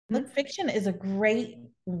Look, fiction is a great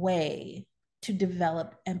way to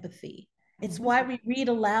develop empathy. It's why we read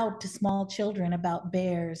aloud to small children about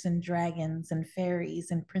bears and dragons and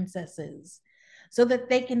fairies and princesses, so that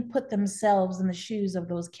they can put themselves in the shoes of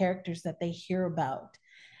those characters that they hear about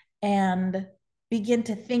and begin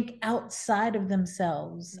to think outside of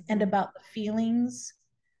themselves and about the feelings,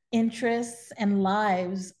 interests, and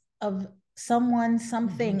lives of someone,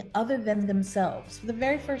 something other than themselves for the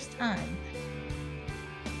very first time.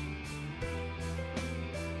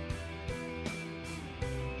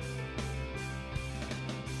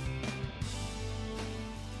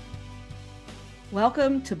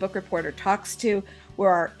 Welcome to Book Reporter Talks To, where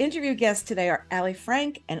our interview guests today are Alli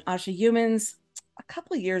Frank and Asha Youmans. A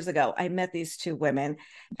couple of years ago, I met these two women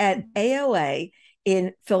at AOA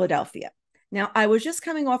in Philadelphia. Now, I was just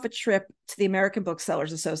coming off a trip to the American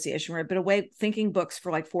Booksellers Association, where I'd been away thinking books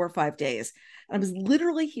for like 4 or 5 days. And I was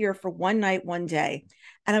literally here for one night, one day.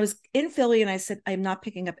 And I was in Philly and I said, I'm not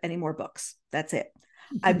picking up any more books. That's it.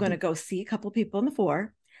 I'm going to go see a couple of people on the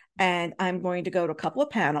floor, and I'm going to go to a couple of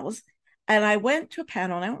panels. And I went to a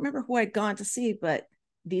panel, and I don't remember who I'd gone to see, but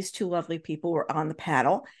these two lovely people were on the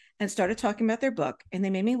panel and started talking about their book. And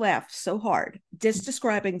they made me laugh so hard, just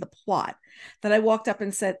describing the plot, that I walked up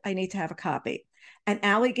and said, I need to have a copy. And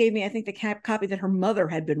Alli gave me, I think, the copy that her mother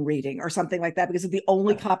had been reading or something like that, because of the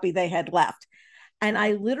only copy they had left. And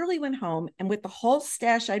I literally went home, and with the whole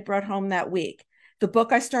stash I brought home that week, the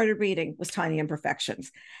book I started reading was Tiny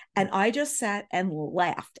Imperfections. And I just sat and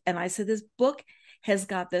laughed. And I said, this book has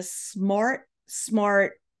got this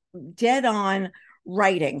smart, dead on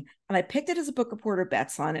writing. And I picked it as a Bookreporter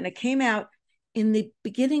Bets On, and it came out in the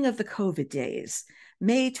beginning of the COVID days,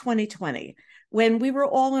 May 2020, when we were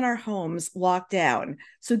all in our homes locked down.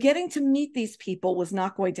 So getting to meet these people was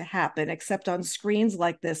not going to happen except on screens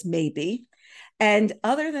like this, maybe. And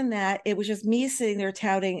other than that, it was just me sitting there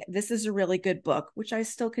touting, this is a really good book, which I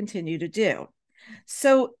still continue to do.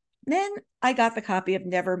 So then I got the copy of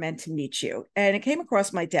Never Meant to Meet You, and it came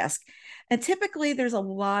across my desk. And typically there's a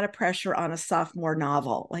lot of pressure on a sophomore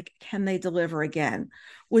novel. Like, can they deliver again?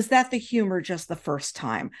 Was that the humor just the first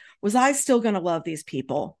time? Was I still going to love these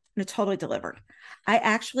people? And it totally delivered. I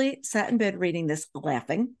actually sat in bed reading this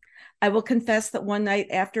laughing. I will confess that one night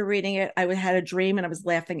after reading it, I had a dream, and I was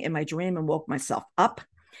laughing in my dream and woke myself up.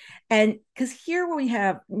 And because here we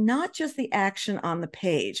have not just the action on the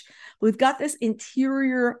page, we've got this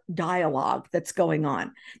interior dialogue that's going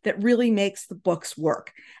on that really makes the books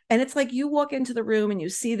work. And it's like you walk into the room and you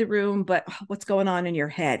see the room, but what's going on in your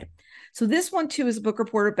head? So this one too is a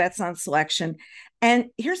Bookreporter Bets On selection. And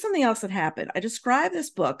here's something else that happened. I described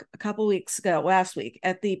this book a couple of weeks ago, last week,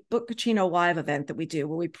 at the Bookcino live event that we do,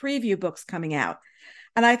 where we preview books coming out.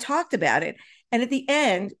 And I talked about it. And at the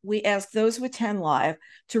end, we asked those who attend live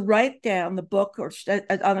to write down the book, or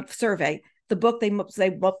on a survey, the book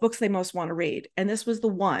what books they most want to read. And this was the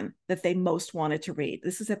one that they most wanted to read.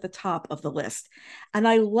 This is at the top of the list. And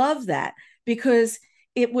I love that, because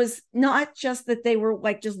it was not just that they were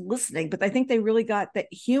like just listening, but I think they really got that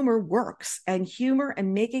humor works, and humor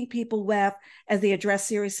and making people laugh as they address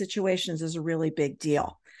serious situations is a really big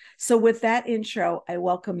deal. So with that intro, I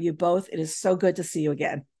welcome you both. It is so good to see you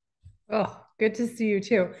again. Oh, good to see you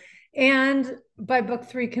too. And by book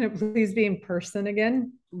 3, can it please be in person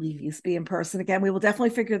again? Please be in person again. We will definitely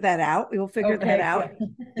figure that out. We will figure that out.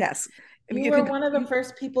 Yes. You were one of the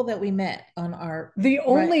first people that we met on our. The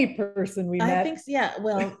only person we met. I think, yeah.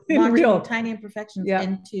 Well, in real Tiny Imperfections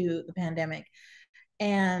into the pandemic,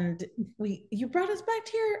 and you brought us back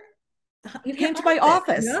to your. You came to my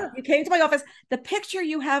office. Yeah. You came to my office. The picture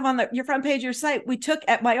you have on your front page of your site, we took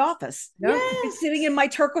at my office. Yes. Sitting in my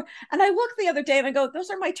turquoise. And I looked the other day and I go,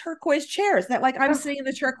 those are my turquoise chairs. That, like, I'm sitting in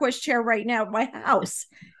the turquoise chair right now at my house.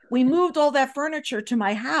 We moved all that furniture to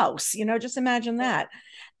my house. Just imagine that.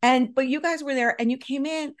 But you guys were there, and you came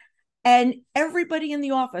in, and everybody in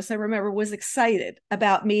the office, I remember, was excited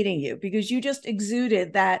about meeting you, because you just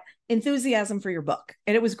exuded that enthusiasm for your book.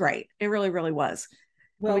 And it was great. It really, really was.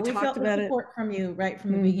 Well, we felt the support from you right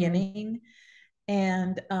from the beginning.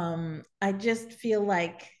 And I just feel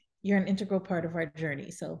like you're an integral part of our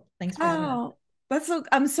journny. So thanks for having us.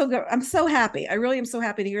 I'm so good. I'm so happy. I really am so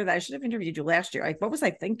happy to hear that. I should have interviewed you last year. Like, what was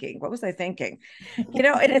I thinking? And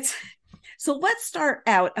it's, so let's start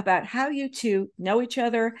out about how you two know each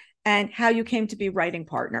other and how you came to be writing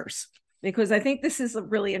partners, because I think this is a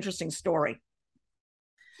really interesting story.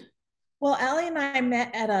 Well, Alli and I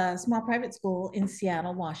met at a small private school in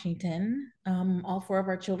Seattle, Washington. All 4 of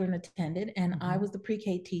our children attended, and I was the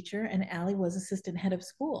pre-K teacher, and Alli was assistant head of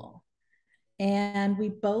school. And we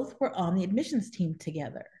both were on the admissions team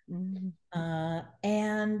together.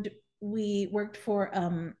 And we worked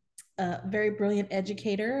for a very brilliant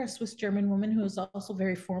educator, a Swiss German woman who was also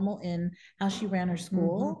very formal in how she ran her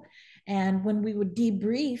school. And when we would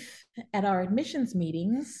debrief at our admissions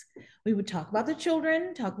meetings, we would talk about the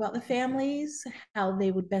children, talk about the families, how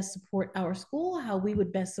they would best support our school, how we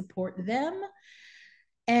would best support them.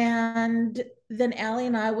 And then Allie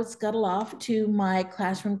and I would scuttle off to my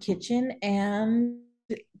classroom kitchen and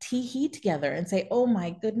tee-hee together and say, oh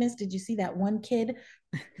my goodness, did you see that one kid?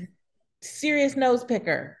 Serious nose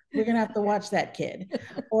picker. We're gonna have to watch that kid.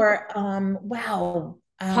 Or wow.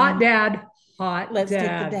 Hot dad. Hot let's dad.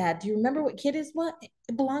 take the dad. Do you remember what kid is what?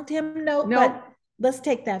 It belonged to him? No, Nope. But let's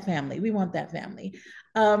take that family. We want that family.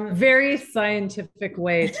 Very scientific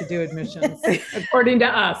way to do admissions, according to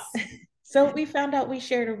us. So we found out we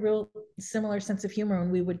shared a real similar sense of humor,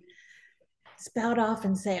 and we would spout off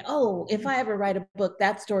and say, oh, if I ever write a book,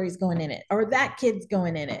 that story's going in it, or that kid's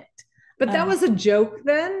going in it. But that was a joke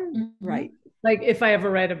then, right? Like, if I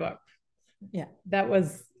ever write a book. Yeah. That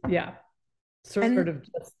was, sort of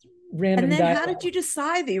just random. And then dialogue. How did you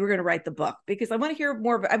decide that you were going to write the book? Because I want to hear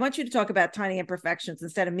more. I want you to talk about tiny imperfections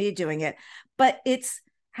instead of me doing it. But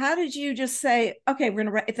how did you just say, okay, we're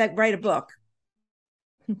going to write a book?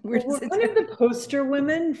 We're one of the poster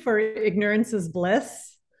women for ignorance is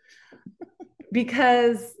bliss,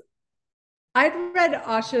 because I'd read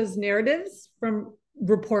Asha's narratives from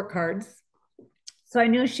report cards. So I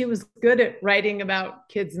knew she was good at writing about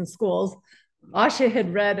kids in schools. Asha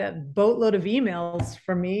had read a boatload of emails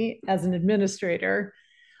from me as an administrator.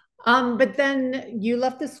 But then you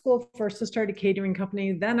left the school first to start a catering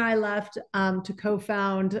company. Then I left to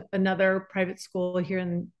co-found another private school here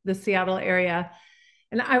in the Seattle area.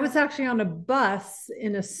 And I was actually on a bus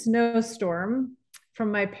in a snowstorm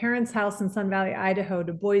from my parents' house in Sun Valley, Idaho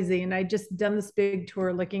to Boise. And I'd just done this big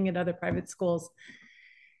tour looking at other private schools.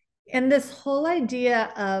 And this whole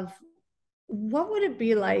idea of what would it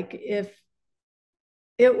be like if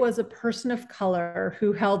it was a person of color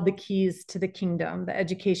who held the keys to the kingdom, the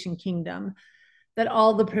education kingdom, that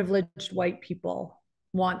all the privileged white people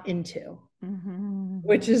want into,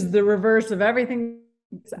 which is the reverse of everything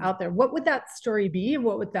that's out there. What would that story be?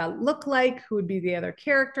 What would that look like? Who would be the other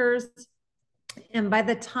characters? And by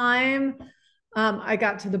the time I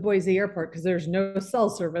got to the Boise airport, because there's no cell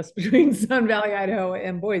service between Sun Valley, Idaho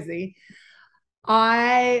and Boise,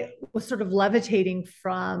 I was sort of levitating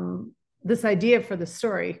from this idea for the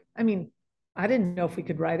story. I mean, I didn't know if we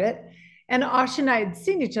could write it. And Asha and I had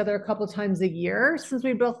seen each other a couple of times a year since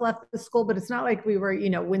we both left the school, but it's not like we were,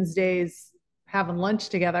 Wednesdays having lunch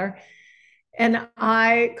together. And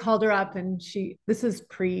I called her up, and this is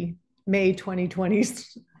pre-May 2020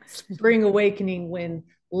 spring awakening, when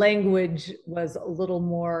language was a little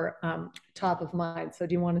more top of mind. So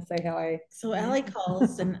do you want to say how So Allie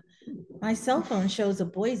calls, and my cell phone shows a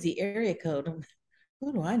Boise area code.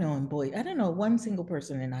 Who do I know in Boise? I don't know one single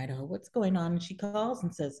person in Idaho. What's going on? And she calls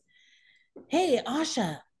and says, hey,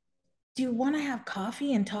 Asha, do you want to have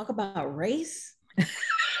coffee and talk about race?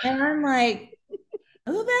 And I'm like,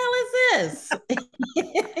 who the hell is this?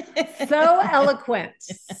 So eloquent,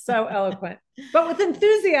 but with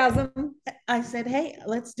enthusiasm. I said, hey,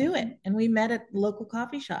 let's do it. And we met at the local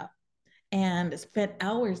coffee shop and spent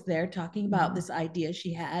hours there talking about this idea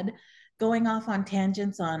she had, going off on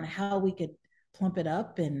tangents on how we could plump it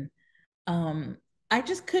up. And I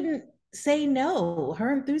just couldn't say no.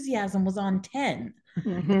 Her enthusiasm was on 10.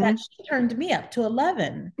 That she turned me up to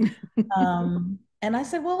 11. And I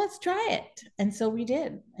said, well, let's try it. And so we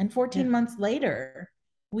did. And 14 months later,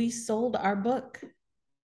 we sold our book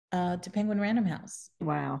to Penguin Random House.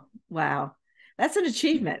 Wow. That's an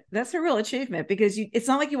achievement. That's a real achievement, because it's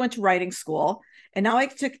not like you went to writing school and not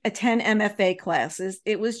like took 10 MFA classes.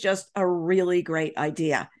 It was just a really great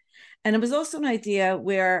idea. And it was also an idea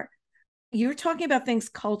where you're talking about things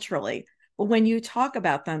culturally, but when you talk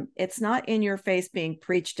about them, it's not in your face being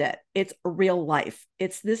preached at. It's real life.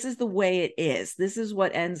 This is the way it is. This is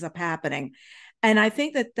what ends up happening. And I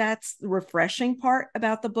think that that's the refreshing part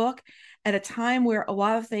about the book, at a time where a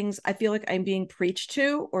lot of things I feel like I'm being preached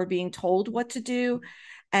to or being told what to do.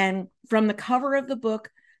 And from the cover of the book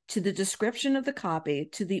to the description of the copy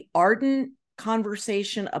to the ardent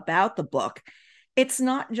conversation about the book, it's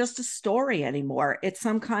not just a story anymore. It's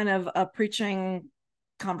some kind of a preaching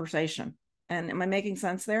conversation. And am I making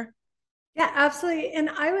sense there? Yeah, absolutely. And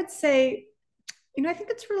I would say, I think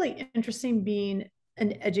it's really interesting being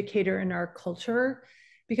an educator in our culture,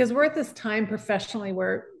 because we're at this time professionally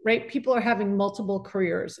where, right, people are having multiple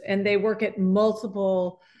careers and they work at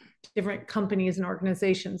multiple different companies and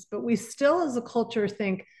organizations. But we still, as a culture,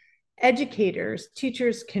 think educators,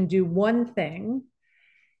 teachers can do one thing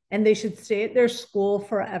and they should stay at their school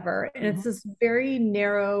forever. And it's this very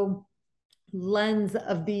narrow lens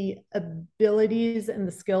of the abilities and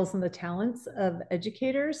the skills and the talents of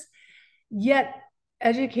educators. Yet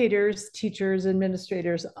educators, teachers,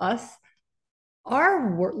 administrators, us,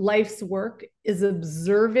 our life's work is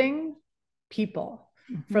observing people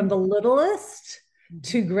from the littlest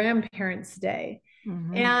to grandparents' day.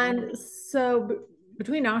 And so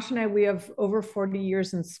between Asha and I, we have over 40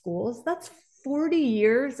 years in schools. That's 40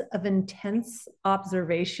 years of intense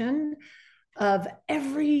observation of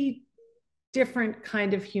every different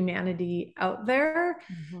kind of humanity out there.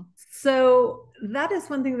 So that is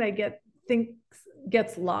one thing that I think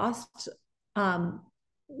gets lost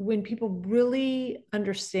when people really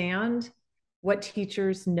understand what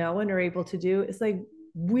teachers know and are able to do. It's like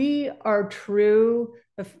we are true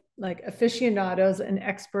like aficionados and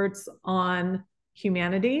experts on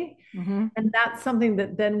humanity. And that's something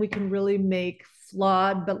that then we can really make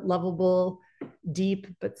flawed but lovable, deep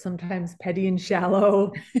but sometimes petty and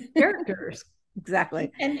shallow characters.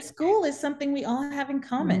 Exactly. And school is something we all have in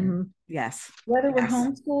common. Yes. Whether we're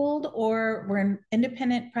homeschooled or we're in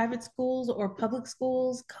independent private schools or public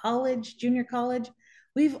schools, college, junior college,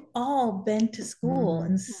 we've all been to school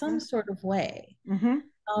in some sort of way.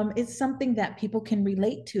 It's something that people can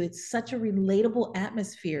relate to. It's such a relatable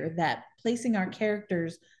atmosphere that placing our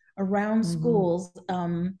characters around schools,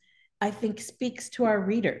 I think, speaks to our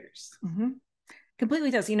readers.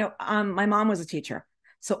 Completely does. You know, my mom was a teacher,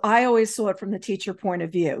 so I always saw it from the teacher point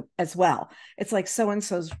of view as well. It's like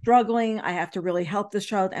so-and-so's struggling. I have to really help this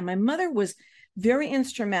child. And my mother was very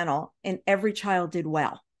instrumental in every child did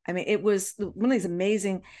well. I mean, it was one of these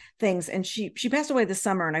amazing things. And she passed away this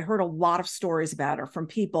summer, and I heard a lot of stories about her from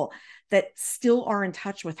people that still are in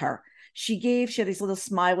touch with her. She had these little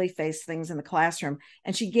smiley face things in the classroom,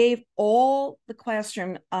 and she gave all the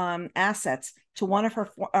classroom assets to one of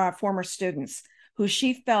her former students who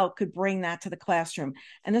she felt could bring that to the classroom.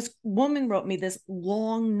 And this woman wrote me this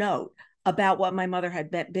long note about what my mother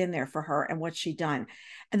had been there for her and what she'd done.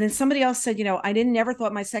 And then somebody else said, you know, I never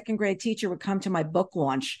thought my second grade teacher would come to my book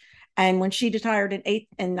launch. And when she retired in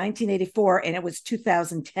 1984, and it was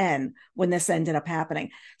 2010 when this ended up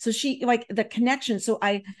happening. So she, like, the connection. So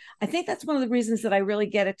I think that's one of the reasons that I really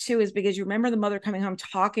get it too, is because you remember the mother coming home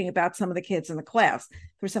talking about some of the kids in the class. There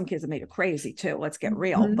were some kids that made her crazy too. Let's get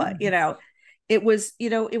real. But, you know, it was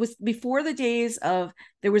before the days of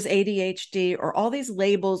there was ADHD or all these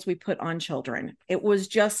labels we put on children. It was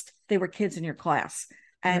just, they were kids in your class,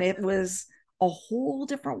 and it was a whole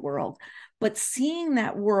different world. But seeing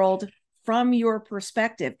that world from your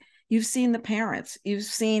perspective, you've seen the parents, you've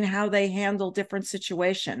seen how they handle different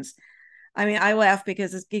situations. I mean, I laugh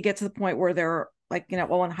because you get to the point where they're like, you know,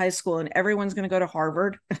 well, in high school and everyone's going to go to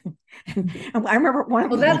Harvard. And I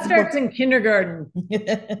remember that starts in kindergarten.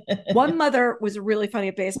 One mother was really funny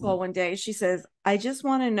at baseball one day. She says, I just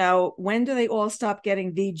want to know, when do they all stop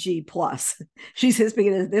getting VG plus? She says,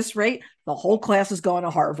 because at this rate, the whole class is going to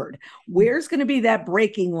Harvard. Where's going to be that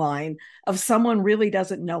breaking line of someone really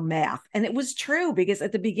doesn't know math? And it was true, because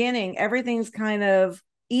at the beginning, everything's kind of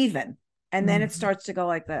even. And then it starts to go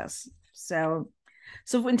like this. So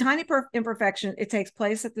in Tiny Imperfection, it takes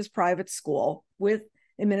place at this private school with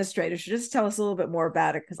administrators. You just tell us a little bit more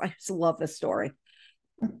about it, because I just love this story.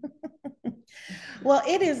 Well,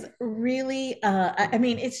 it is really, I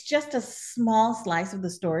mean, it's just a small slice of the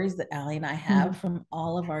stories that Alli and I have from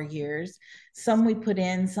all of our years. Some we put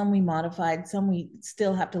in, some we modified, some we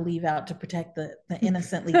still have to leave out to protect the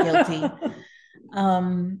innocently guilty.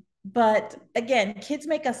 But again, kids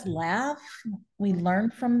make us laugh. We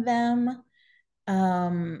learn from them.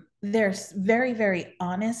 They're very, very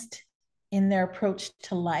honest in their approach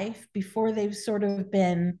to life before they've sort of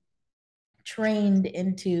been trained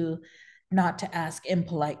into not to ask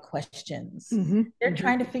impolite questions. They're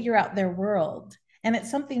trying to figure out their world. And it's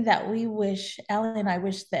something that we wish, Alli and I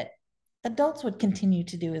wish that adults would continue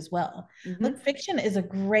to do as well. Look, fiction is a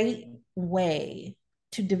great way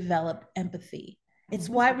to develop empathy. It's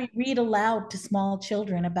why we read aloud to small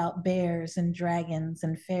children about bears and dragons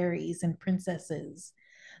and fairies and princesses,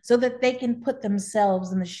 so that they can put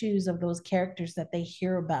themselves in the shoes of those characters that they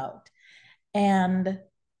hear about and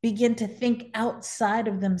begin to think outside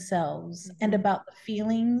of themselves and about the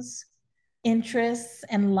feelings, interests,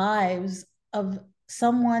 and lives of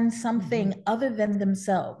someone, something other than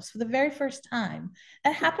themselves for the very first time.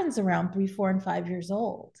 That happens around 3, 4, and 5 years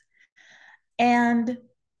old. And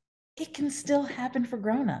it can still happen for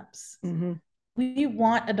grown-ups. We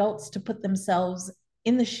want adults to put themselves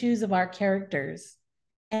in the shoes of our characters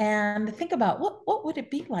and think about what would it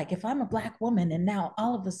be like if I'm a Black woman and now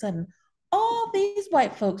all of a sudden all these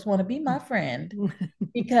white folks want to be my friend,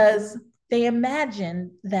 because they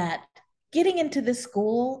imagine that getting into this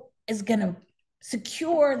school is going to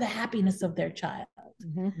secure the happiness of their child.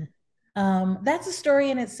 That's a story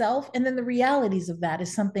in itself. And then the realities of that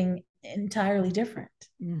is something entirely different.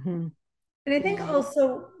 And I think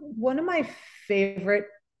also one of my favorite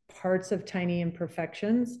parts of Tiny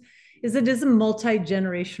Imperfections is it is a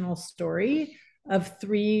multi-generational story of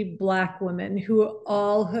 3 Black women who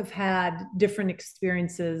all have had different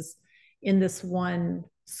experiences in this one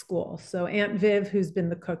school. So Aunt Viv, who's been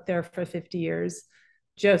the cook there for 50 years,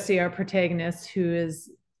 Josie, our protagonist, who is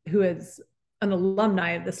an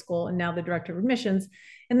alumni of the school and now the director of admissions,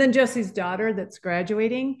 and then Josie's daughter that's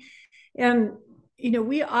graduating. And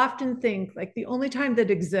we often think like the only time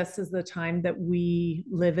that exists is the time that we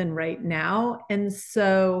live in right now. And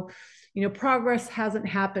so, progress hasn't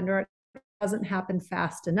happened, or it hasn't happened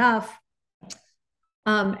fast enough.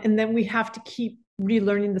 And then we have to keep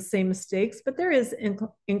relearning the same mistakes, but there is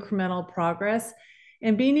incremental progress.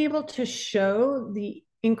 And being able to show the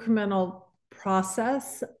incremental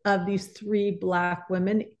process of these 3 Black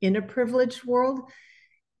women in a privileged world.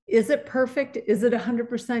 Is it perfect? Is it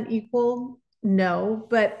 100% equal? No,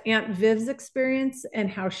 but Aunt Viv's experience and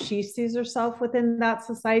how she sees herself within that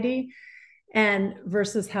society, and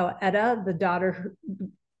versus how Etta, the daughter,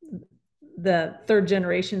 the 3rd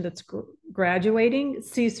generation that's graduating,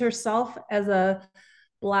 sees herself as a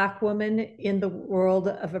Black woman in the world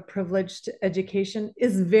of a privileged education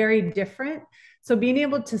is very different. So being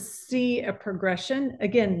able to see a progression,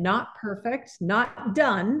 again, not perfect, not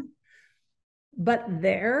done, but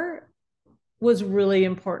there, was really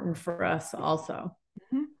important for us also.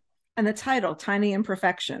 And the title, Tiny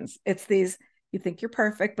Imperfections, it's these, you think you're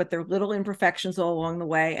perfect, but they're little imperfections all along the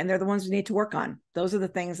way. And they're the ones we need to work on. Those are the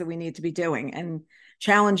things that we need to be doing and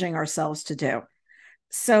challenging ourselves to do.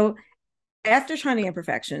 So after Tiny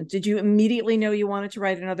Imperfections, did you immediately know you wanted to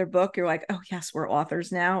write another book? You're like, oh yes, we're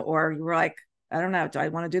authors now. Or you were like, I don't know, do I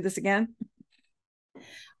want to do this again?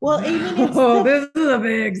 Well, I mean, this is a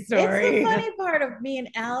big story. It's the funny part of me and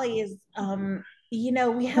Alli is,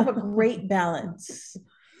 we have a great balance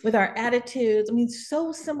with our attitudes. I mean,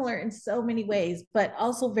 so similar in so many ways, but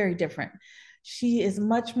also very different. She is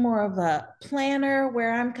much more of a planner,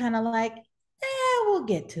 where I'm kind of like, we'll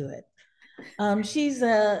get to it. She's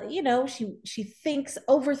she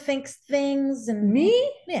overthinks things, and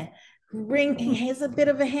me, has a bit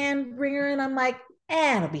of a hand bringer, and I'm like,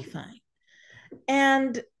 it'll be fine.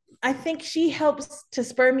 And I think she helps to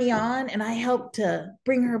spur me on, and I help to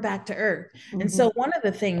bring her back to earth. And so one of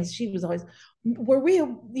the things she was always, were we a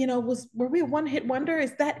one-hit wonder?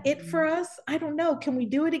 Is that it for us? I don't know. Can we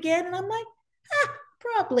do it again? And I'm like,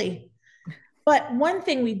 probably. But one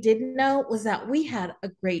thing we didn't know was that we had a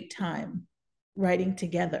great time writing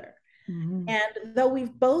together. And though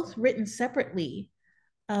we've both written separately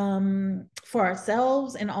for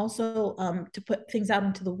ourselves and also to put things out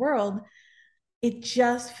into the world, it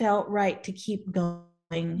just felt right to keep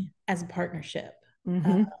going as a partnership.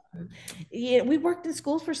 We worked in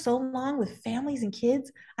schools for so long with families and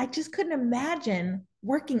kids. I just couldn't imagine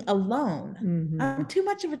working alone. I'm too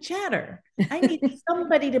much of a chatter. I need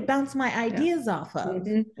somebody to bounce my ideas off of.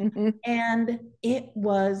 And it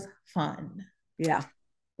was fun. Yeah.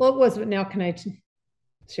 Well, it was, but now can I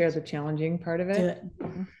share the challenging part of it? Do it.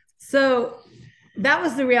 So that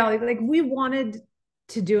was the reality. Like, we wanted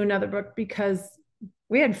to do another book because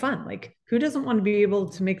we had fun. Like, who doesn't want to be able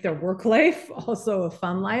to make their work life also a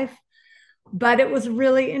fun life? But it was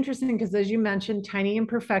really interesting because, as you mentioned, Tiny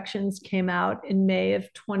Imperfections came out in May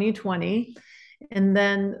of 2020. And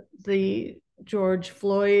then the George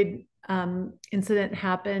Floyd incident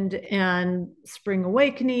happened, and Spring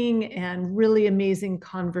Awakening, and really amazing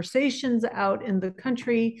conversations out in the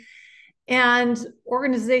country. And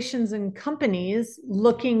organizations and companies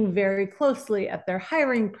looking very closely at their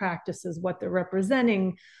hiring practices, what they're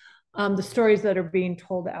representing, the stories that are being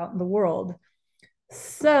told out in the world.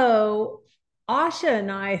 So Asha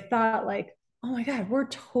and I thought, like, oh my God, we're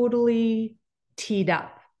totally teed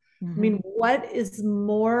up. I mean, what is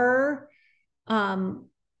more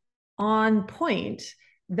on point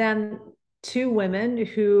than 2 women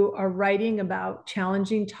who are writing about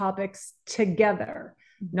challenging topics together?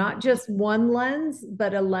 Not just one lens,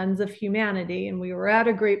 but a lens of humanity. And we were at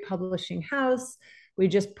a great publishing house. We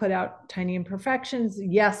just put out Tiny Imperfections.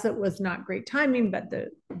 Yes, it was not great timing, but the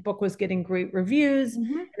book was getting great reviews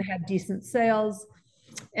and had decent sales.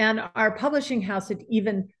 And our publishing house had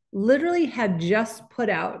even literally had just put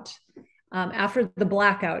out, after the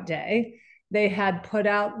blackout day, they had put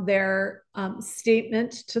out their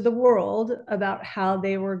statement to the world about how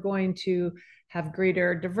they were going to have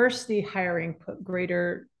greater diversity hiring, put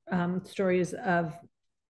greater stories of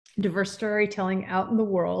diverse storytelling out in the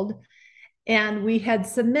world. And we had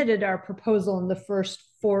submitted our proposal in the first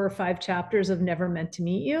 4 or 5 chapters of Never Meant to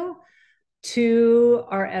Meet You to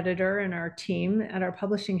our editor and our team at our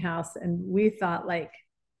publishing house. And we thought, like,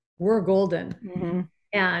 we're golden. Mm-hmm.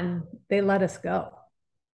 And they let us go.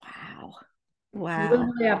 Wow. Wow.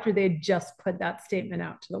 Literally after they just put that statement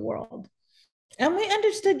out to the world. And we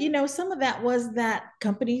understood, some of that was that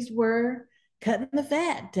companies were cutting the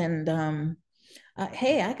fat, and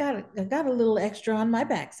hey, I got a little extra on my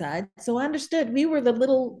backside. So I understood we were the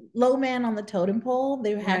little low man on the totem pole.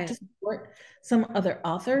 They had to support some other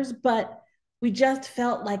authors, but we just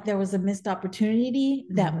felt like there was a missed opportunity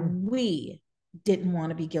that we didn't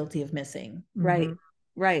want to be guilty of missing. Right.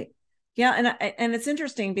 Right. Yeah. And it's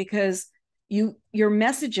interesting because your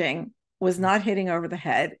messaging was not hitting over the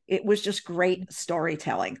head. It was just great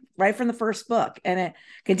storytelling right from the first book. And it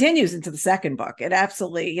continues into the second book. It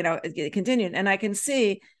absolutely, it continued. And I can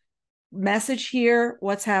see message here,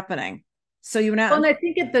 what's happening. So you know. Well, and I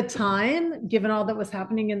think at the time, given all that was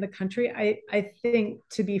happening in the country, I think,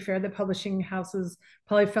 to be fair, the publishing houses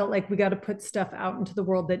probably felt like we got to put stuff out into the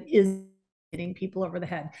world that is hitting people over the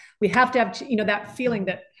head. We have to have, that feeling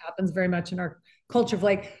that happens very much in our culture of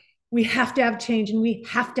like, we have to have change and we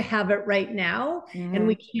have to have it right now. And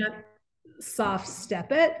we can't soft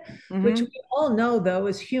step it, which we all know, though,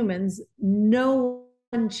 as humans, no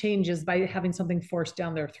one changes by having something forced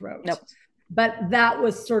down their throat. Nope. But that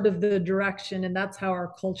was sort of the direction, and that's how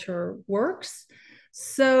our culture works.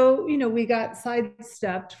 So, we got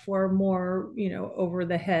sidestepped for more, over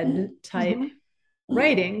the head type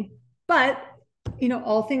writing. But,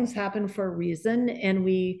 all things happen for a reason. And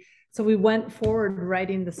we went forward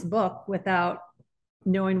writing this book without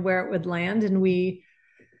knowing where it would land. And we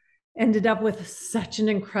ended up with such an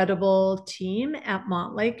incredible team at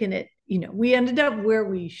Montlake. And we ended up where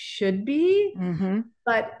we should be.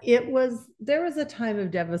 But there was a time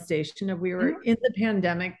of devastation. We were in the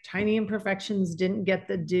pandemic. Tiny Imperfections didn't get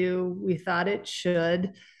the due we thought it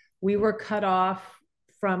should. We were cut off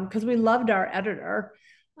because we loved our editor.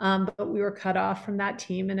 But we were cut off from that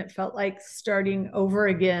team, and it felt like starting over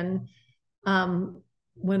again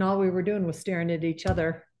when all we were doing was staring at each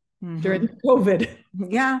other during COVID.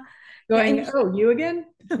 Yeah. Going, oh, you again?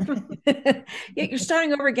 Yeah, you're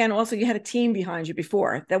starting over again. Also, you had a team behind you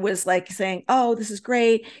before that was like saying, oh, this is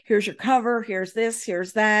great. Here's your cover. Here's this,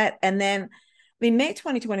 here's that. And then, May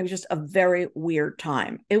 2020 was just a very weird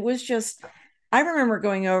time. It was just, I remember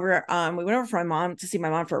going over, we went over for my mom to see my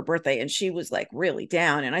mom for her birthday, and she was like really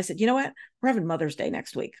down. And I said, you know what? We're having Mother's Day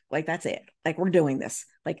next week. Like, that's it. Like, we're doing this.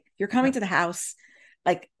 Like, you're coming to the house.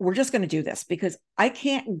 Like, we're just going to do this because I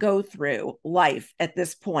can't go through life at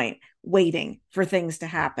this point waiting for things to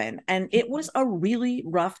happen. And it was a really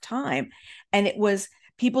rough time. And it was,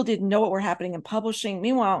 people didn't know what were happening in publishing.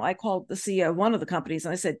 Meanwhile, I called the CEO of one of the companies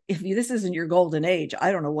and I said, if this isn't your golden age,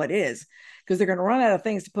 I don't know what is, because they're going to run out of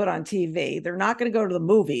things to put on TV. They're not going to go to the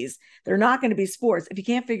movies. They're not going to be sports. If you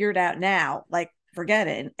can't figure it out now, like, forget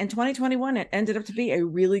it. And 2021, it ended up to be a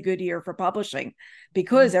really good year for publishing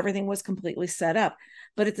because everything was completely set up.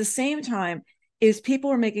 But at the same time, people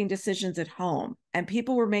were making decisions at home, and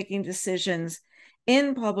people were making decisions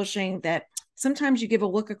in publishing that sometimes you give a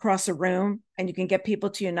look across a room and you can get people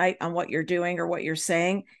to unite on what you're doing or what you're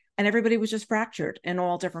saying. And everybody was just fractured in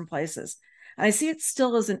all different places. And I see it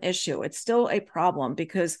still as an issue. It's still a problem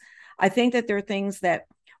because I think that there are things that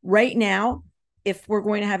right now, if we're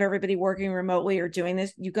going to have everybody working remotely or doing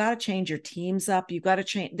this, you got to change your teams up. You got to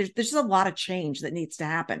change. There's just a lot of change that needs to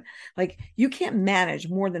happen. Like, you can't manage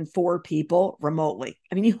more than 4 people remotely.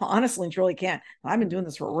 I mean, you honestly and truly can't. I've been doing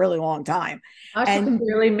this for a really long time. Asha can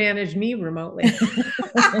barely manage me remotely.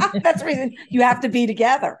 That's the reason you have to be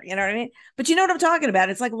together. You know what I mean? But you know what I'm talking about?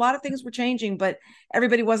 It's like a lot of things were changing, but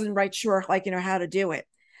everybody wasn't right sure, like, how to do it.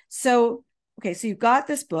 So, okay, so you've got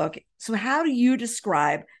this book. So how do you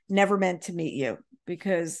describe Never Meant to Meet You?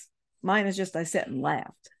 Because mine is just, I sat and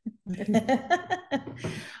laughed.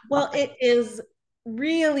 Well, it is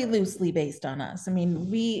really loosely based on us. I mean,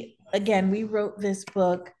 we wrote this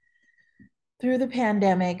book through the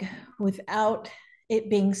pandemic without it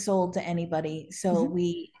being sold to anybody. So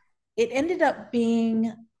it ended up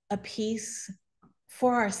being a piece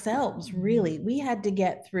for ourselves, really. We had to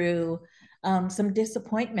get through some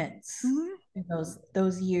disappointments in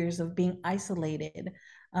those years of being isolated.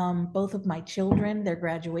 Both of my children, their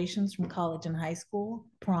graduations from college and high school,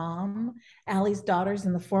 prom, Alli's daughters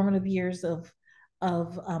in the formative years of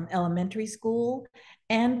elementary school,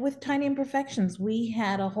 and with Tiny Imperfections, we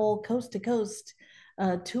had a whole coast to coast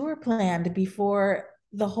tour planned before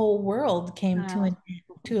the whole world came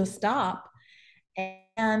to a stop.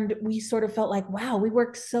 And we sort of felt like, wow, we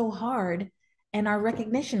worked so hard and our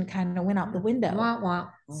recognition kind of went out the window. Wah, wah.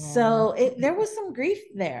 So there was some grief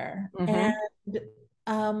there. And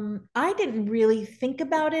I didn't really think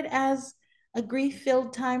about it as a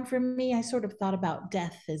grief-filled time for me. I sort of thought about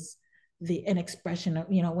death as an expression of,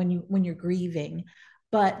 when you're grieving.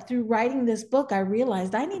 But through writing this book, I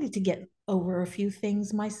realized I needed to get over a few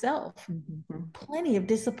things myself, plenty of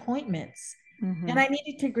disappointments, and I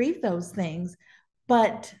needed to grieve those things.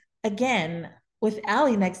 But again, with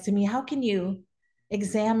Alli next to me, how can you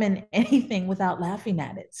examine anything without laughing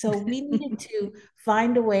at it? So we needed to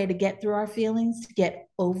find a way to get through our feelings, to get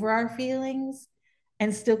over our feelings,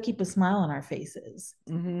 and still keep a smile on our faces.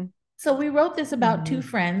 So we wrote this about two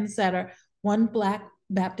friends that are one Black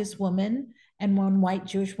Baptist woman and one white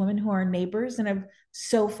Jewish woman who are neighbors and have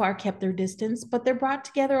so far kept their distance, but they're brought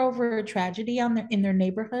together over a tragedy in their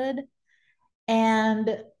neighborhood.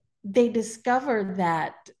 And they discovered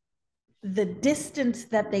that the distance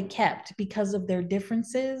that they kept because of their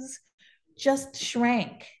differences just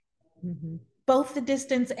shrank. Both the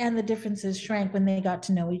distance and the differences shrank when they got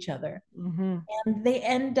to know each other. And they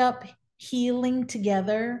end up healing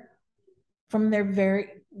together from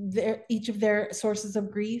each of their sources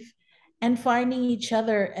of grief, and finding each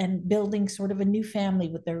other and building sort of a new family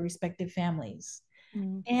with their respective families.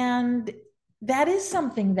 And that is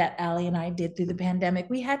something that Alli and I did through the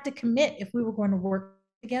pandemic. We had to commit, if we were going to work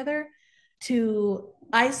together, to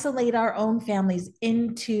isolate our own families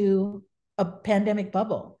into a pandemic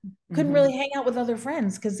bubble. Couldn't really hang out with other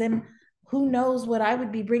friends, because then who knows what I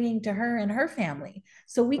would be bringing to her and her family.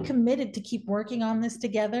 So we committed to keep working on this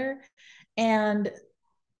together. And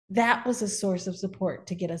that was a source of support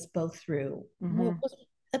to get us both through what was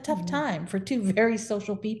a tough time for two very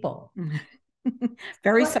social people.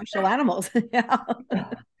 Very social animals. Yeah.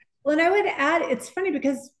 Well, and I would add, it's funny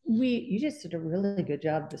because you just did a really good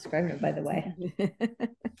job describing it, by the way.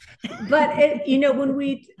 But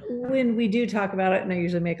when we do talk about it, and I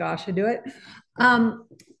usually make Asha do it,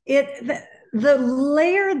 the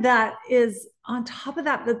layer that is on top of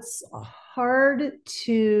that, that's hard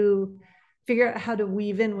to figure out how to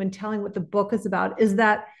weave in when telling what the book is about, is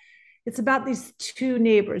that it's about these two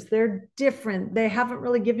neighbors. They're different. They haven't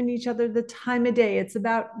really given each other the time of day. It's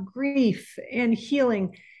about grief and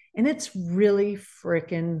healing. And it's really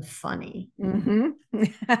freaking funny.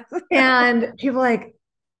 And people like,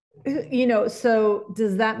 so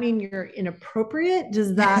does that mean you're inappropriate?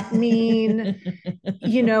 Does that mean,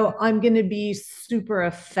 I'm going to be super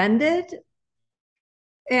offended?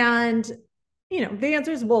 And, the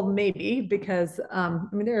answer is, well, maybe, because,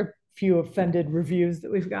 there are few offended reviews that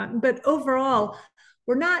we've gotten, but overall,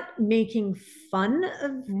 we're not making fun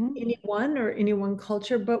of anyone or any one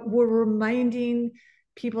culture, but we're reminding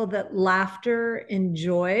people that laughter and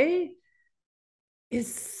joy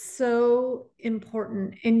is so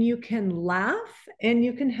important. And you can laugh and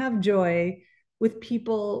you can have joy with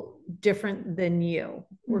people different than you.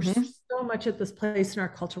 We're so much at this place in our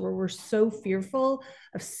culture where we're so fearful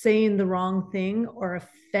of saying the wrong thing or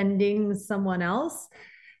offending someone else,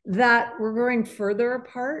 that we're growing further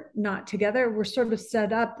apart, not together. We're sort of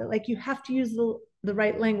set up that, like, you have to use the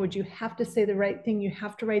right language. You have to say the right thing. You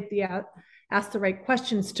have to ask the right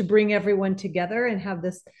questions to bring everyone together and have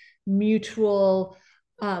this mutual,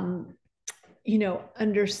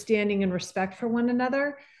 understanding and respect for one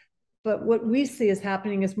another. But what we see is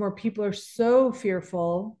happening is more people are so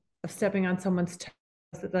fearful of stepping on someone's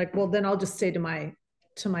toes that, like, well, then I'll just stay to my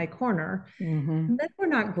corner. And then we're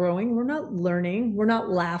not growing, we're not learning, we're not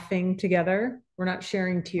laughing together, we're not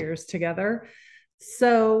sharing tears together.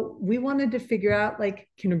 So we wanted to figure out, like,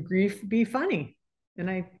 can grief be funny? And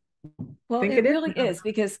I think it really is,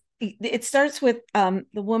 because it starts with the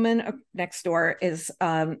woman next door is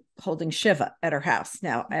holding Shiva at her house.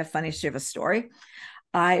 Now, I have a funny Shiva story.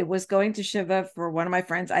 I was going to Shiva for one of my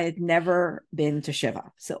friends. I had never been to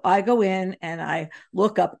Shiva. So I go in and I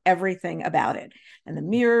look up everything about it. And the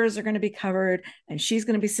mirrors are going to be covered, and she's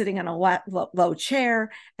going to be sitting on a low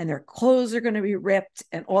chair, and their clothes are going to be ripped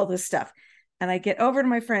and all this stuff. And I get over to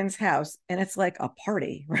my friend's house, and it's like a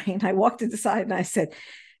party, right? And I walked inside and I said,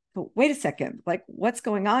 but wait a second, like, what's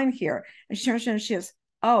going on here? And she turns around and she goes,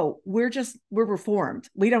 oh, we're reformed.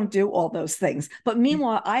 We don't do all those things. But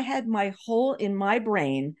meanwhile, I had my whole in my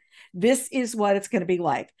brain, this is what it's going to be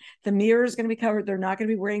like. The mirror is going to be covered. They're not going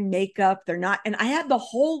to be wearing makeup. They're not. And I had the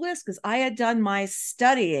whole list because I had done my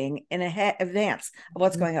studying in advance of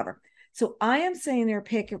what's going over. So I am sitting there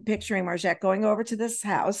picturing Marjette going over to this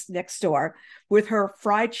house next door with her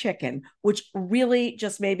fried chicken, which really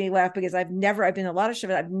just made me laugh, because I've been to a lot of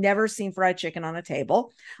shit, I've never seen fried chicken on a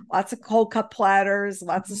table. Lots of cold cut platters,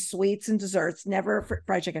 lots of sweets and desserts, never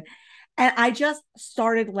fried chicken. And I just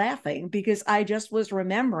started laughing because I just was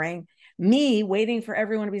remembering me waiting for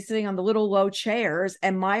everyone to be sitting on the little low chairs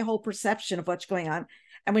and my whole perception of what's going on.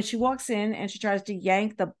 And when she walks in and she tries to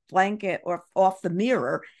yank the blanket off the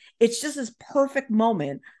mirror, it's just this perfect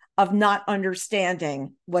moment of not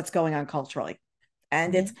understanding what's going on culturally.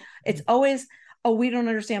 And it's always, oh, we don't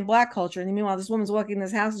understand Black culture. And meanwhile, this woman's walking in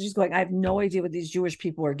this house and she's going, I have no idea what these Jewish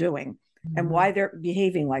people are doing and why they're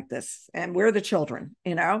behaving like this. And we're the children,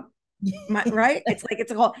 you know? Right? It's like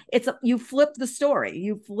you flipped the story,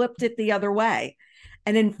 you flipped it the other way,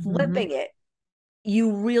 and in flipping it,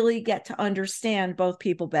 you really get to understand both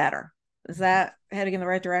people better. Is that heading in the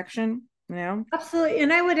right direction? You know, absolutely.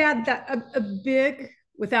 And I would add that a big,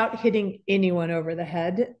 without hitting anyone over the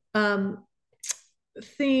head,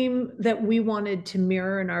 theme that we wanted to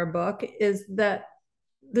mirror in our book is that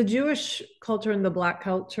the Jewish culture and the Black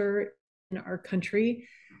culture in our country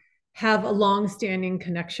have a long-standing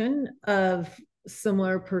connection of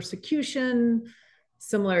similar persecution,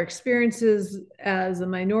 similar experiences as a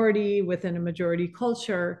minority within a majority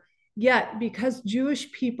culture. Yet, because Jewish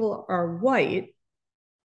people are white,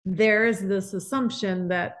 there is this assumption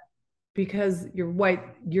that because you're white,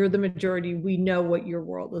 you're the majority, we know what your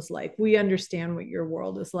world is like. We understand what your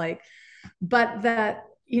world is like. But that,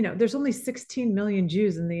 you know, there's only 16 million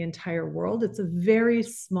Jews in the entire world. It's a very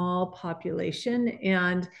small population,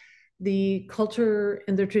 and the culture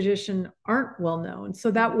and the tradition aren't well known. So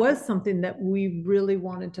that was something that we really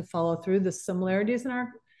wanted to follow through, the similarities in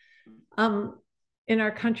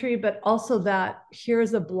our country, but also that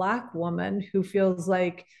here's a Black woman who feels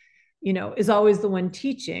like, you know, is always the one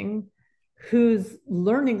teaching, who's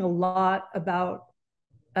learning a lot about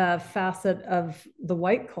a facet of the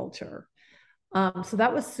white culture. So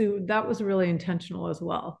that was really intentional as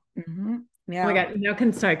well. Yeah. Oh my God. Now,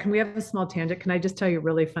 can we have a small tangent? Can I just tell you a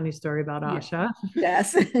really funny story about Asha?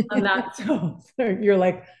 Yes. So you're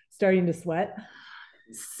like starting to sweat.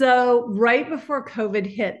 So right before COVID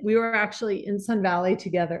hit, we were actually in Sun Valley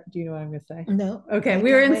together. Do you know what I'm going to say? No. Okay.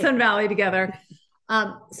 We were in Sun Valley together.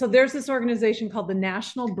 So there's this organization called the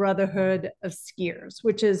National Brotherhood of Skiers,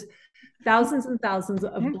 which is thousands and thousands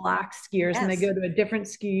of Black skiers. Yes. And they go to a different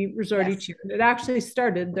ski resort each year. It actually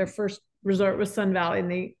started, their first resort was Sun Valley,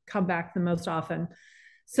 and they come back the most often.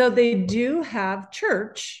 So they do have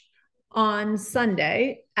church on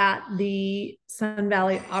Sunday at the Sun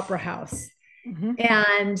Valley Opera House.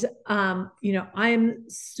 And, you know, I'm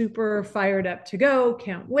super fired up to go.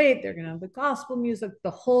 Can't wait. They're going to have the gospel music,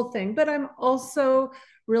 the whole thing. But I'm also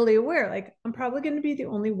really aware, like, I'm probably going to be the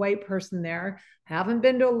only white person there. Haven't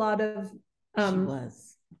been to a lot of, a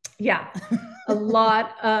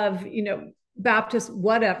lot of, you know, Baptist,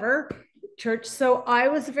 whatever church. So I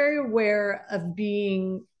was very aware of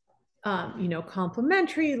being, you know,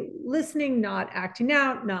 complimentary, listening, not acting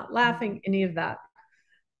out, not laughing, any of that.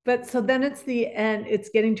 But so then it's the end, it's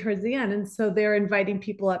getting towards the end. And so they're inviting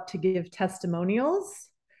people up to give testimonials.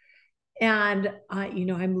 And, you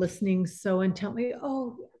know, I'm listening so intently.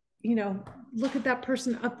 Oh, you know, look at that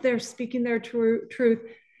person up there speaking their truth.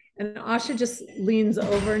 And Asha just leans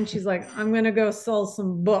over and she's like, I'm going to go sell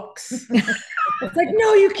some books. It's like,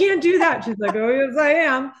 no, you can't do that. She's like, oh, yes, I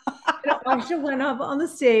am. And Asha went up on the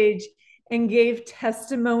stage and gave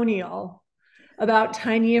testimonial about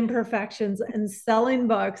tiny imperfections and selling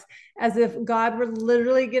books as if God were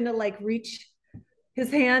literally going to like reach his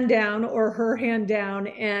hand down or her hand down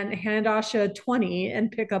and hand Asha 20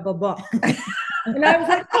 and pick up a book. And I was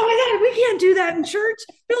like, oh my God, we can't do that in church.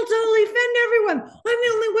 They'll totally offend everyone. I'm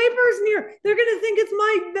the only white person here. They're going to think it's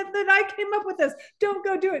that I came up with this. Don't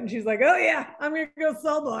go do it. And she's like, oh yeah, I'm going to go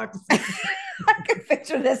sell books. I can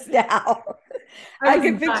picture this now. I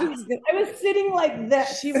was sitting like that.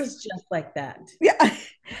 She was just like that. Yeah.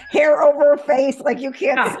 Hair over her face. Like you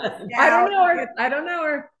can't. Yeah. I don't know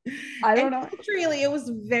her. I don't know. Really, it was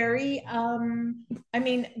very, I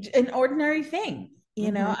mean, an ordinary thing.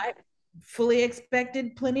 You know, I fully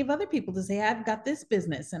expected plenty of other people to say, I've got this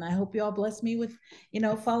business and I hope you all bless me with, you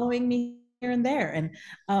know, following me here and there.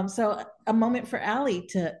 And so a moment for Alli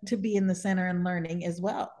to be in the center and learning as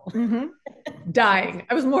well. Dying.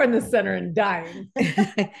 I was more in the center and dying.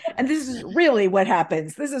 And this is really what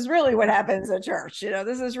happens. This is really what happens at church. You know,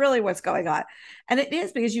 this is really what's going on. And it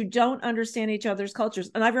is because you don't understand each other's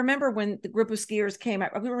cultures. And I remember when the group of skiers came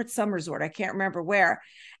out, we were at some resort, I can't remember where.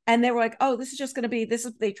 And they were like, oh, this is just going to be,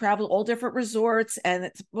 they travel all different resorts. And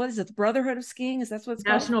it's, what is it? The Brotherhood of Skiing? Is that what it's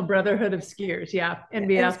called? National Brotherhood of Skiers. Yeah.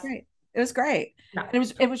 NBS. It was great. It was great. Yeah.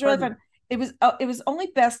 And it was really fun. it was only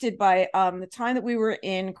bested by the time that we were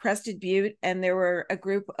in Crested Butte, and there were a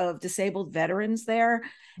group of disabled veterans there,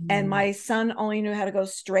 and my son only knew how to go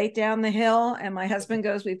straight down the hill, and my husband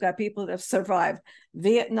goes, we've got people that have survived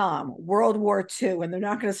Vietnam, World War II, and they're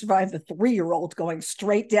not going to survive the 3-year-old going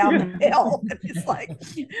straight down the hill. It's like,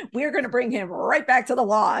 we're going to bring him right back to the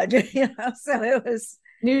lodge. So it was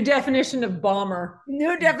new definition of bomber.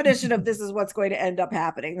 New definition of this is what's going to end up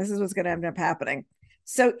happening. This is what's going to end up happening.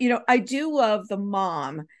 So, I do love the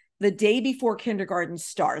mom the day before kindergarten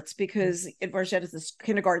starts, because Marchette is this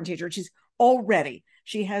kindergarten teacher.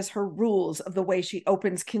 She has her rules of the way she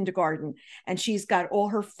opens kindergarten, and she's got all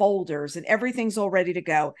her folders and everything's all ready to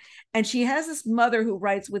go. And she has this mother who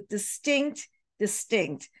writes with distinct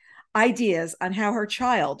ideas on how her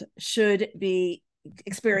child should be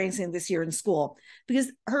experiencing this year in school,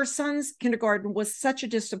 because her son's kindergarten was such a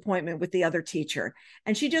disappointment with the other teacher,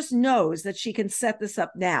 and she just knows that she can set this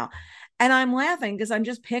up now. And I'm laughing because I'm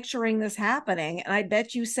just picturing this happening, and I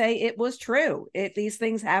bet you say it was true. These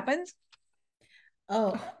things happened.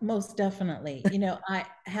 Oh, most definitely. I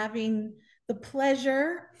having the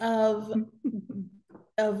pleasure of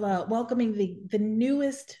welcoming the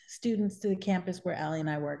newest students to the campus where Alli and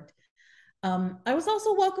I worked. I was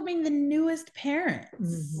also welcoming the newest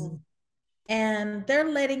parents, and they're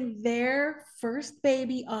letting their first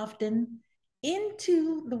baby often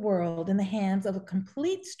into the world in the hands of a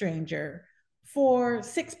complete stranger for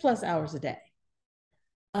 6+ hours a day.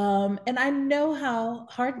 And I know how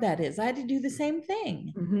hard that is. I had to do the same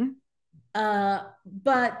thing.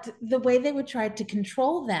 But the way they would try to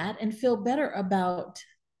control that and feel better about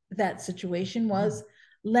that situation was,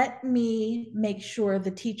 let me make sure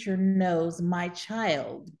the teacher knows my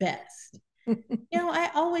child best.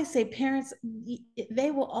 I always say parents,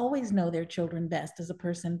 they will always know their children best as a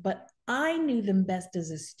person, but I knew them best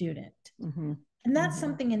as a student. And that's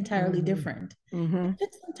something entirely different. It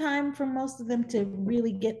took some time for most of them to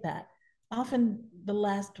really get that, often the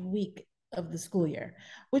last week of the school year,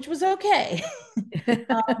 which was okay.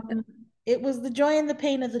 It was the joy and the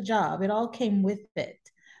pain of the job. It all came with it.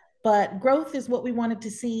 But growth is what we wanted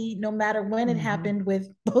to see, no matter when it happened,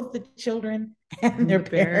 with both the children and their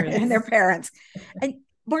parents. And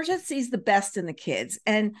Marchette sees the best in the kids,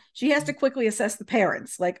 and she has to quickly assess the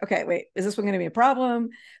parents. Like, okay, wait, is this one going to be a problem?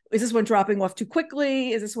 Is this one dropping off too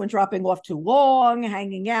quickly? Is this one dropping off too long,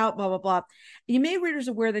 hanging out, blah, blah, blah. You made readers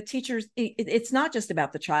aware that teachers, it's not just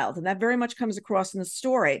about the child, and that very much comes across in the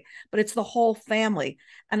story, but it's the whole family.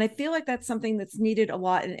 And I feel like that's something that's needed a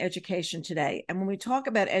lot in education today. And when we talk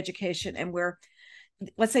about education, and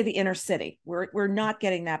let's say the inner city, we're not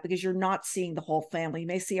getting that, because you're not seeing the whole family. You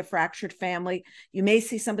may see a fractured family. You may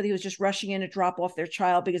see somebody who's just rushing in to drop off their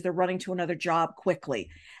child because they're running to another job quickly.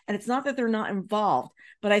 And it's not that they're not involved,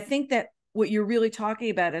 but I think that what you're really talking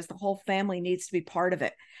about is the whole family needs to be part of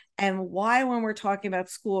it. And why, when we're talking about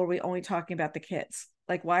school, are we only talking about the kids?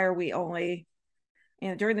 Like, why are we only,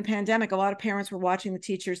 during the pandemic, a lot of parents were watching the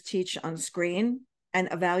teachers teach on screen and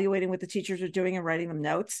evaluating what the teachers are doing and writing them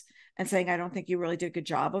notes and saying, I don't think you really did a good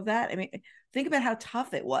job of that. I mean, think about how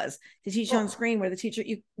tough it was to teach on screen, where the teacher,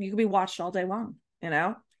 you could be watched all day long,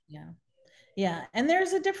 Yeah. And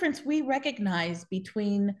there's a difference we recognize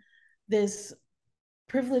between this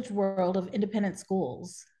privileged world of independent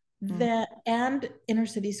schools and inner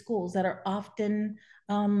city schools that are often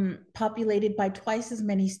populated by twice as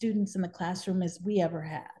many students in the classroom as we ever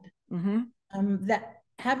had. That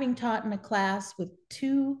having taught in a class with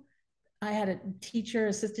I had a teacher,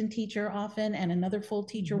 assistant teacher often, and another full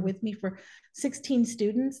teacher with me for 16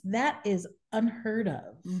 students. That is unheard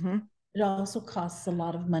of. It also costs a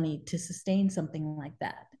lot of money to sustain something like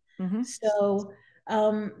that. So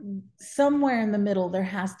somewhere in the middle, there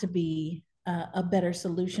has to be a better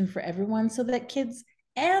solution for everyone, so that kids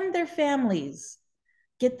and their families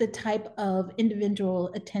get the type of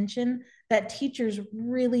individual attention that teachers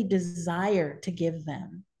really desire to give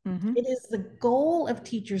them. It is the goal of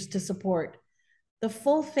teachers to support the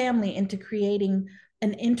full family into creating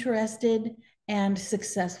an interested and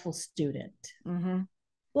successful student.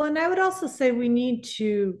 Well, and I would also say we need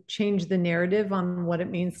to change the narrative on what it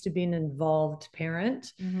means to be an involved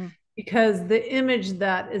parent, because the image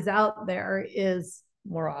that is out there is,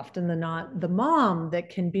 more often than not, the mom that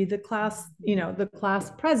can be the class, the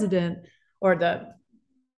class president, or the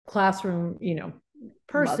classroom,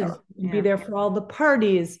 person, be there for all the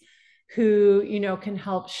parties, who, can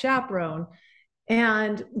help chaperone.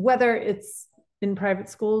 And whether it's in private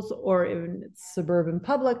schools or in suburban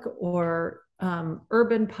public or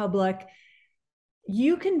urban public,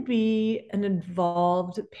 you can be an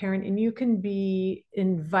involved parent, and you can be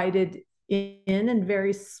invited in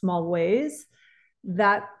very small ways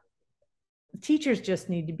that teachers just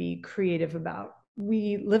need to be creative about.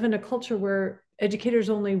 We live in a culture where educators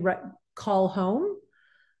only call home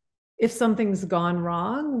if something's gone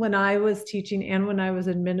wrong. When I was teaching and when I was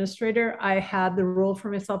administrator, I had the rule for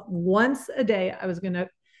myself: once a day, I was going to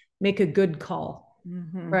make a good call,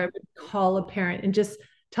 where I would call a parent and just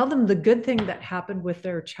tell them the good thing that happened with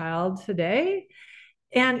their child today.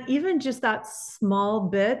 And even just that small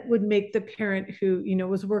bit would make the parent who,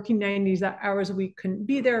 was working 90 hours a week, couldn't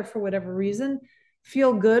be there for whatever reason,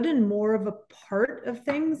 feel good and more of a part of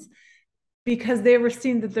things, because they were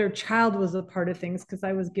seeing that their child was a part of things, because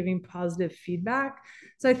I was giving positive feedback.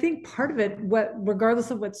 So I think part of it,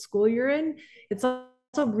 regardless of what school you're in, it's also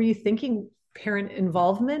rethinking parent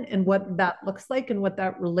involvement and what that looks like and what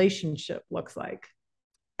that relationship looks like.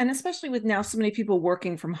 And especially with now so many people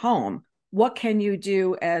working from home, what can you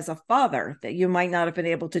do as a father that you might not have been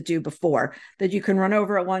able to do before, that you can run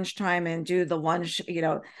over at lunchtime and do the lunch,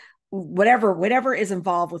 whatever is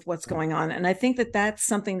involved with what's going on. And I think that that's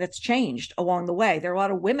something that's changed along the way. There are a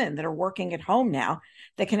lot of women that are working at home now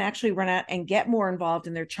that can actually run out and get more involved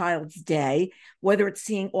in their child's day, whether it's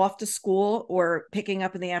seeing off to school or picking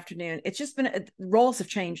up in the afternoon. It's just been, roles have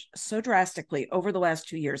changed so drastically over the last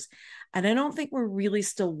 2 years. And I don't think we're really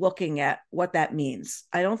still looking at what that means.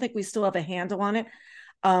 I don't think we still have a handle on it.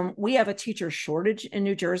 We have a teacher shortage in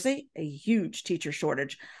New Jersey, a huge teacher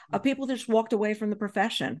shortage of people that just walked away from the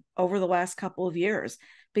profession over the last couple of years.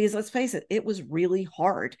 Because let's face it, it was really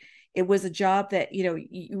hard. It was a job that,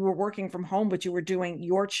 you were working from home, but you were doing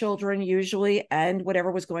your children usually and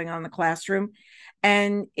whatever was going on in the classroom.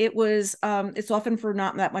 And it was, it's often for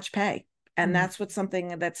not that much pay. And that's what's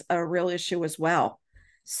something that's a real issue as well.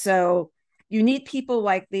 So you need people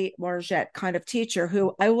like the Margette kind of teacher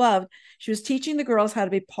who I loved. She was teaching the girls how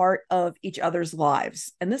to be part of each other's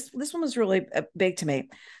lives. And this one was really big to me.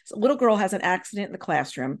 So a little girl has an accident in the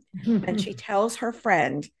classroom and she tells her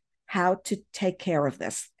friend how to take care of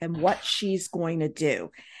this and what she's going to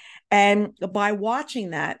do. And by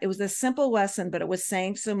watching that, it was a simple lesson, but it was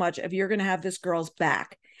saying so much of, you're going to have this girl's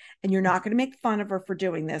back. And you're not going to make fun of her for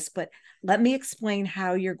doing this, but let me explain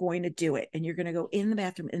how you're going to do it. And you're going to go in the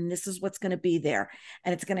bathroom and this is what's going to be there.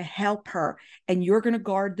 And it's going to help her. And you're going to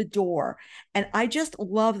guard the door. And I just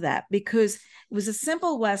love that, because it was a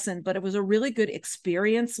simple lesson, but it was a really good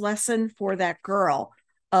experience lesson for that girl,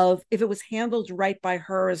 of if it was handled right by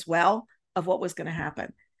her as well, of what was going to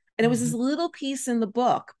happen. And it was this little piece in the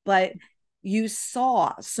book, but you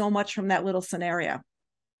saw so much from that little scenario.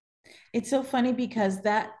 It's so funny because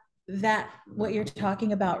that what you're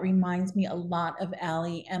talking about reminds me a lot of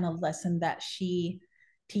Alli and a lesson that she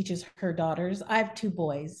teaches her daughters. I have 2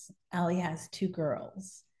 boys. Alli has 2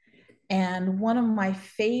 girls. And one of my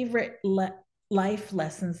favorite life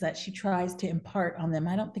lessons that she tries to impart on them,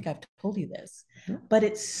 I don't think I've told you this, but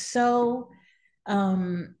it's so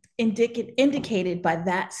indicated by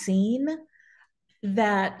that scene,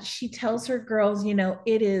 that she tells her girls,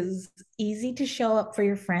 it is easy to show up for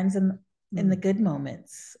your friends in the good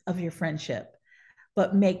moments of your friendship,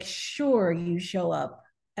 but make sure you show up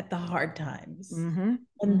at the hard times.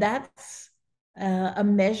 And that's a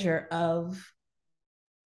measure of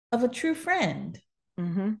a true friend.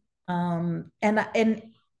 We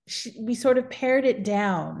sort of pared it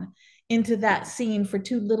down into that scene for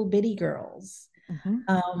 2 little bitty girls.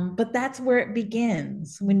 But that's where it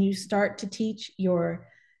begins, when you start to teach your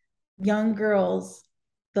young girls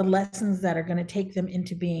the lessons that are going to take them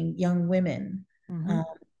into being young women,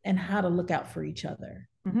 and how to look out for each other.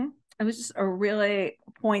 It was just a really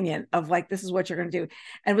poignant of like, this is what you're going to do.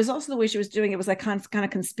 And it was also the way she was doing it was like kind of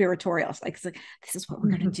conspiratorial. It's like, this is what we're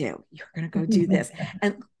going to do. You're going to go do this.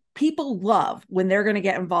 And people love when they're going to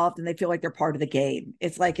get involved and they feel like they're part of the game.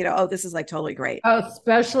 It's like, oh, this is like totally great. Oh,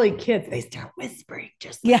 especially kids. They start whispering,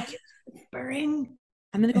 just like whispering.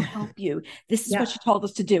 I'm going to go help you. This is what she told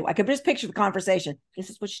us to do. I could just picture the conversation. This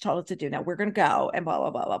is what she told us to do. Now we're going to go and blah, blah,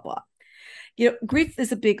 blah, blah, blah. Grief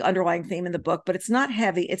is a big underlying theme in the book, but it's not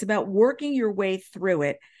heavy. It's about working your way through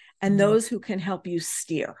it and those who can help you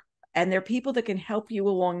steer. And there are people that can help you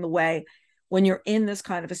along the way when you're in this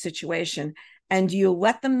kind of a situation. And do you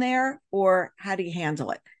let them there, or how do you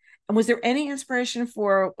handle it? And was there any inspiration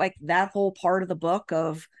for like that whole part of the book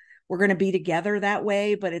of, we're going to be together that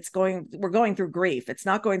way, but we're going through grief. It's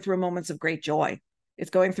not going through moments of great joy.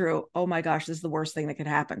 It's going through, oh my gosh, this is the worst thing that could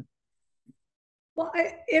happen. Well,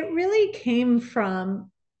 it really came from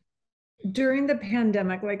during the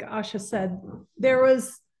pandemic, like Asha said, there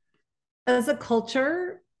was, as a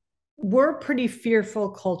culture, we're a pretty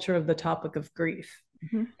fearful culture of the topic of grief.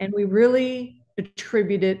 And we really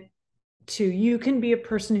attribute it to, you can be a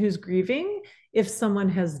person who's grieving if someone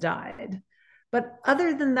has died. But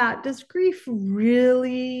other than that, does grief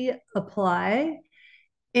really apply?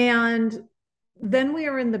 And then we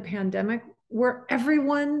are in the pandemic where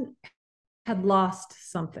everyone had lost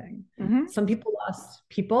something. Mm-hmm. Some people lost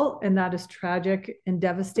people, and that is tragic and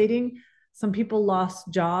devastating. Some people lost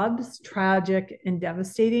jobs, tragic and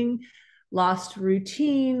devastating, lost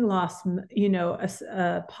routine, lost,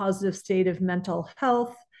 a positive state of mental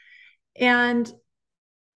health. And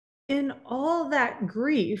in all that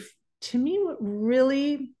grief, to me, what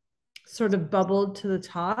really sort of bubbled to the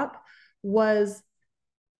top was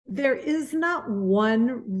there is not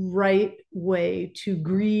one right way to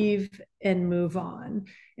grieve and move on.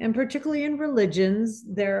 And particularly in religions,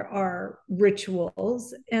 there are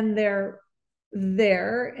rituals, and they're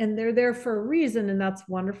there for a reason, and that's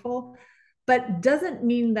wonderful. But doesn't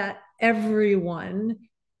mean that everyone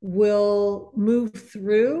will move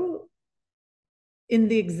through in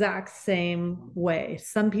the exact same way.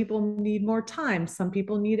 Some people need more time, some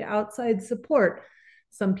people need outside support,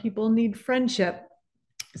 some people need friendship.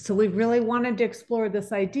 So we really wanted to explore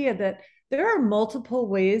this idea that there are multiple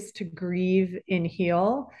ways to grieve and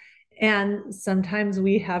heal. And sometimes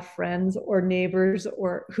we have friends or neighbors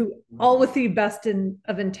or who, all with the best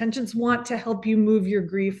of intentions, want to help you move your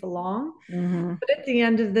grief along. Mm-hmm. But at the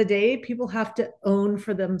end of the day, people have to own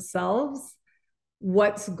for themselves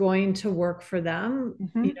what's going to work for them.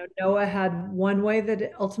 Mm-hmm. Noah had one way that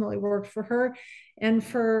it ultimately worked for her. And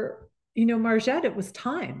for, Margette, it was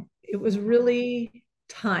time. It was really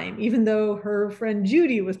time, even though her friend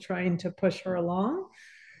Judy was trying to push her along.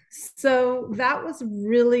 So that was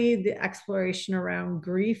really the exploration around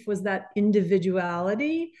grief, was that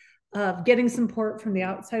individuality of getting support from the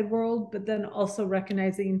outside world, but then also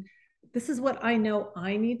recognizing this is what I know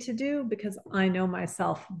I need to do because I know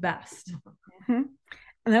myself best. Mm-hmm.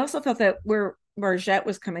 And I also felt that where Margette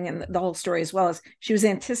was coming in the whole story as well as she was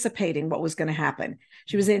anticipating what was going to happen.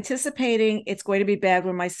 She was anticipating it's going to be bad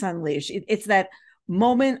when my son leaves. It's that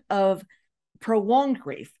moment of prolonged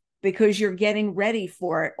grief because you're getting ready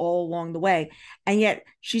for it all along the way. And yet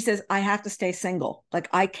she says, I have to stay single. Like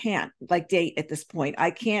I can't date at this point.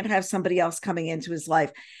 I can't have somebody else coming into his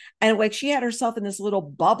life. And like she had herself in this little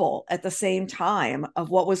bubble at the same time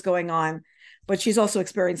of what was going on, but she's also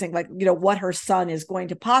experiencing what her son is going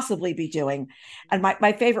to possibly be doing. And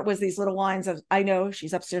my favorite was these little lines of, I know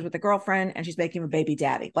she's upstairs with a girlfriend and she's making a baby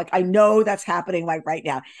daddy. Like, I know that's happening right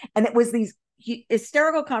now. And it was these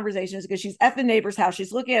hysterical conversations because she's at the neighbor's house.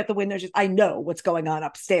 She's looking at the window. I know what's going on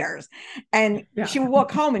upstairs. And she would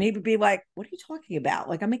walk home and he would be like, what are you talking about?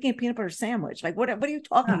 Like, I'm making a peanut butter sandwich. Like, what are you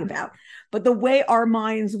talking about? But the way our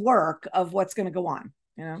minds work of what's going to go on,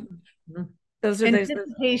 those are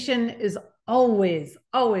anticipation is always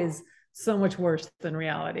so much worse than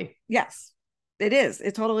reality. Yes, it is.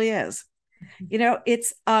 It totally is.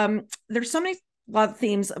 It's there's a lot of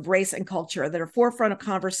themes of race and culture that are forefront of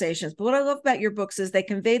conversations. But what I love about your books is they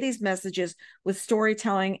convey these messages with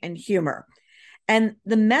storytelling and humor. And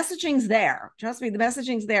the messaging's there. Trust me, the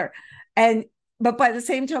messaging's there. But by the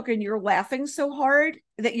same token, you're laughing so hard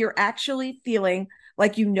that you're actually feeling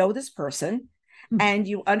like this person and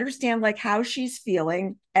you understand how she's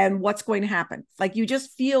feeling and what's going to happen. Like you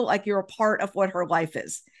just feel like you're a part of what her life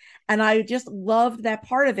is. And I just loved that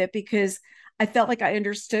part of it because I felt like I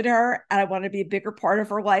understood her and I wanted to be a bigger part of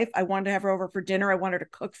her life. I wanted to have her over for dinner. I wanted her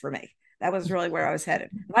to cook for me. That was really where I was headed.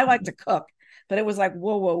 And I like to cook, but it was like,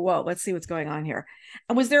 whoa, let's see what's going on here.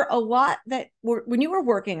 And was there a lot when you were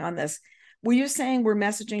working on this, were you saying we're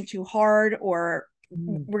messaging too hard or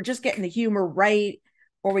we're just getting the humor right?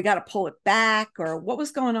 Or we got to pull it back, or what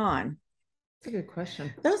was going on? That's a good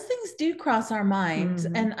question. Those things do cross our minds.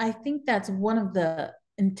 Mm-hmm. And I think that's one of the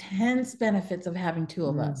intense benefits of having two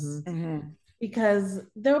of us. Mm-hmm. Because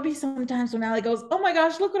there'll be some times when Allie goes, oh my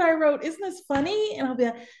gosh, look what I wrote. Isn't this funny? And I'll be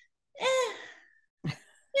like,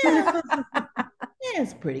 yeah,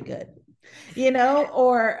 it's pretty good.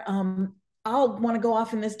 Or I'll want to go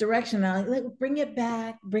off in this direction. And I'm like, bring it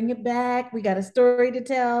back. We got a story to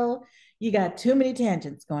tell. You got too many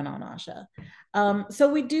tangents going on, Asha.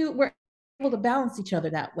 So we're able to balance each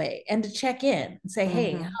other that way and to check in and say,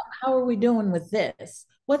 hey, how are we doing with this?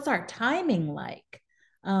 What's our timing like?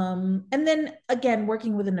 And then again,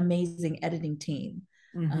 working with an amazing editing team.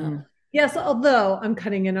 Yes, although I'm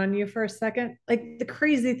cutting in on you for a second, like the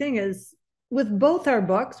crazy thing is with both our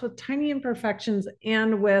books, with Tiny Imperfections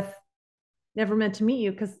and with Never Meant to Meet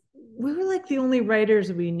You, because we were like the only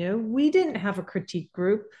writers we knew. We didn't have a critique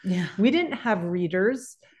group. Yeah. We didn't have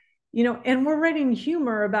readers, and we're writing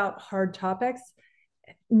humor about hard topics.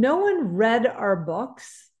 No one read our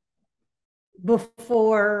books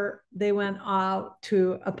before they went out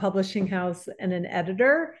to a publishing house and an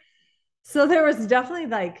editor. So there was definitely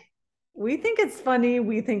like, we think it's funny,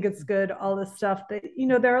 we think it's good, all this stuff. But,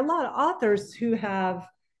 there are a lot of authors who have,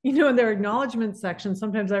 in their acknowledgement section,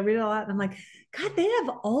 sometimes I read a lot and I'm like, God, they have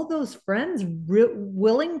all those friends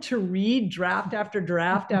willing to read draft after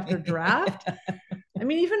draft after draft. I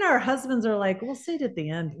mean, even our husbands are like, we'll say it at the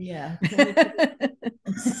end. Yeah.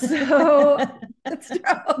 So,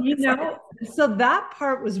 so that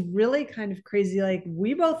part was really kind of crazy. Like,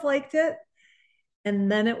 we both liked it.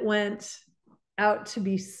 And then it went out to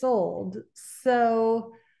be sold.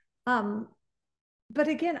 So, but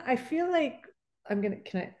again, I feel like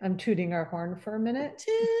I'm tooting our horn for a minute.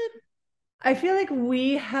 I feel like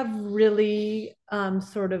we have really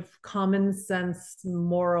sort of common sense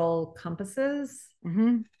moral compasses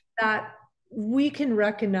that we can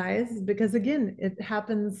recognize, because again, it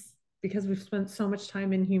happens because we've spent so much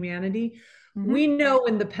time in humanity. We know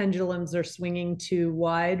when the pendulums are swinging too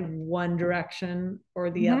wide one direction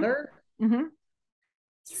or the other.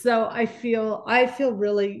 So I feel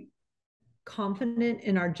really confident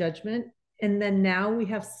in our judgment. And then now we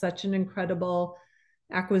have such an incredible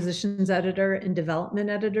acquisitions editor and development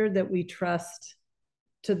editor that we trust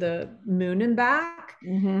to the moon and back,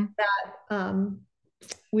 that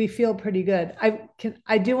we feel pretty good.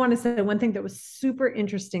 I do want to say one thing that was super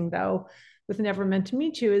interesting though with Never Meant to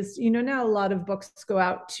Meet You is, now a lot of books go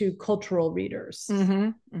out to cultural readers.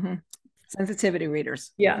 Sensitivity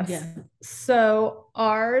readers. Yes. Yeah. So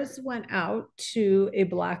ours went out to a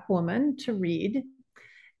Black woman to read,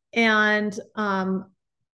 and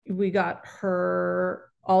we got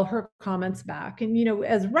all her comments back. And,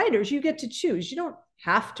 as writers, you get to choose. You don't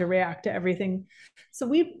have to react to everything. So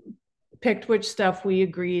we picked which stuff we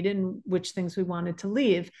agreed and which things we wanted to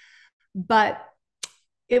leave. But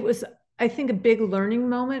it was, I think, a big learning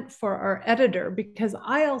moment for our editor, because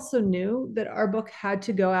I also knew that our book had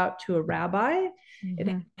to go out to a rabbi.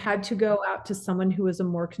 It had to go out to someone who was a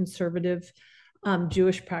more conservative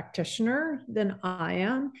Jewish practitioner than I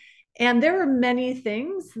am. And there were many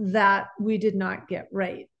things that we did not get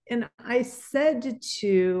right. And I said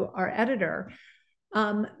to our editor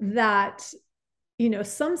that,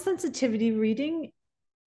 some sensitivity reading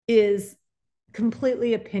is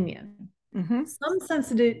completely opinion. Some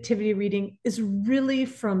sensitivity reading is really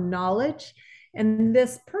from knowledge. And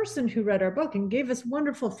this person who read our book and gave us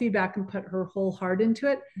wonderful feedback and put her whole heart into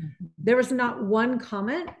it, there was not one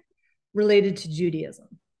comment related to Judaism.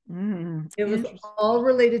 It was all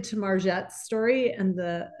related to Margette's story and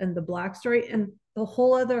the Black story, and the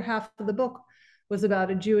whole other half of the book was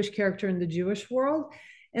about a Jewish character in the Jewish world.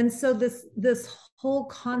 And so this whole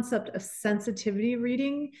concept of sensitivity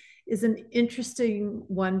reading is an interesting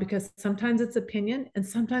one, because sometimes it's opinion and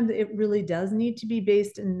sometimes it really does need to be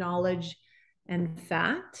based in knowledge and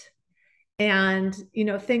fact. And,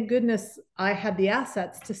 thank goodness I had the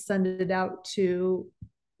assets to send it out to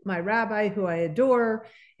my rabbi, who I adore,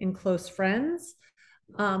 and close friends.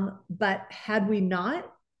 But had we not,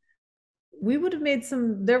 we would have made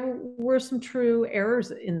there were some true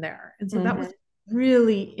errors in there. And so that was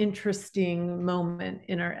really interesting moment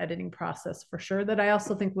in our editing process, for sure, that I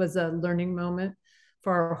also think was a learning moment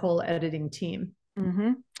for our whole editing team.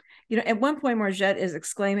 At one point, Margette is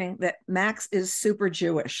exclaiming that Max is super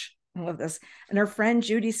Jewish. I love this. And her friend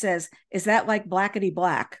Judy says, "Is that like blackety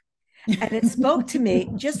black?" And it spoke to me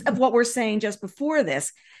just of what we're saying just before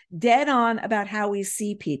this, dead on about how we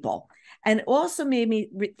see people. And also made me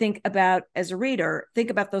think about, as a reader, think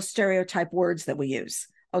about those stereotype words that we use.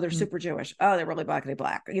 Oh, they're super Jewish. Oh, they're really blackety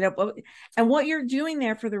black. And what you're doing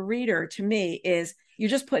there for the reader, to me, is you're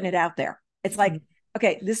just putting it out there. It's like,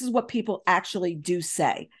 okay, this is what people actually do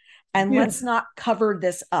say. And let's not cover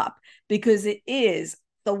this up, because it is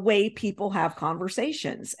the way people have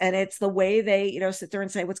conversations, and it's the way they, sit there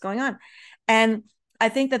and say what's going on. And I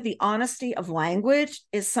think that the honesty of language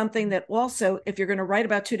is something that also, if you're going to write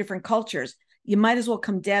about two different cultures, you might as well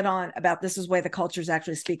come dead on about this is the way the cultures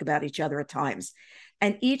actually speak about each other at times.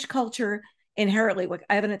 And each culture inherently, like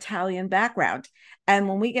I have an Italian background, and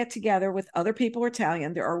when we get together with other people who are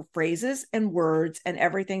Italian, there are phrases and words and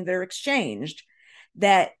everything that are exchanged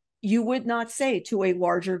that you would not say to a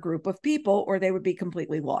larger group of people, or they would be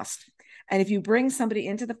completely lost. And if you bring somebody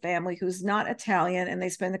into the family who's not Italian and they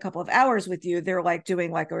spend a couple of hours with you, they're like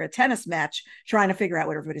doing like a tennis match, trying to figure out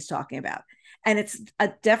what everybody's talking about. And it's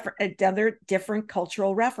another different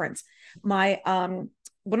cultural reference. My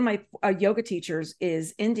one of my yoga teachers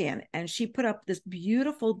is Indian, and she put up this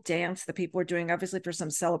beautiful dance that people were doing, obviously for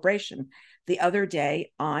some celebration, the other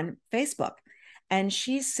day on Facebook. And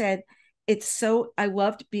she said, I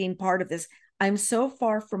loved being part of this. I'm so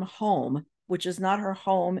far from home which is not her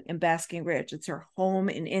home in Basking Ridge. It's her home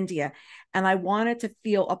in India. And I wanted to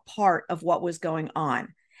feel a part of what was going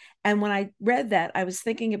on. And when I read that, I was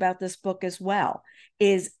thinking about this book as well,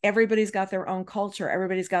 is everybody's got their own culture.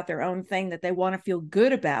 Everybody's got their own thing that they want to feel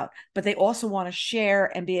good about, but they also want to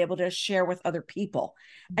share and be able to share with other people.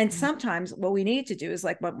 Mm-hmm. And sometimes what we need to do is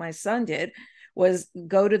like what my son did, was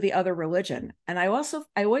go to the other religion. And I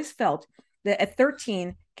always felt that at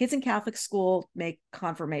 13, kids in Catholic school make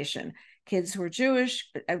confirmation. Kids who are Jewish,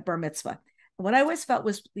 bar mitzvah. What I always felt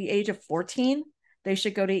was the age of 14, they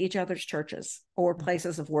should go to each other's churches or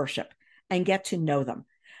places of worship and get to know them.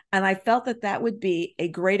 And I felt that that would be a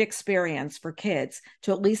great experience for kids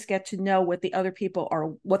to at least get to know what the other people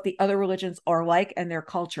are, what the other religions are like and their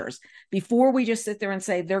cultures, before we just sit there and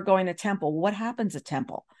say they're going to temple. What happens at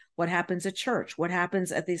temple? What happens at church? What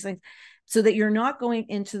happens at these things? So that you're not going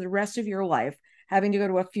into the rest of your life having to go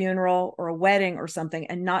to a funeral or a wedding or something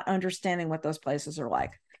and not understanding what those places are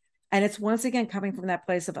like. And it's once again coming from that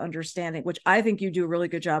place of understanding, which I think you do a really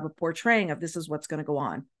good job of portraying of this is what's going to go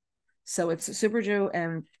on. So it's Super Jew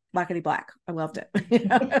and Blackity Black. I loved it.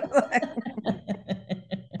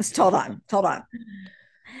 It's told on.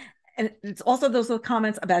 And it's also those little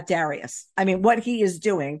comments about Darius. I mean, what he is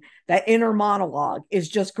doing, that inner monologue is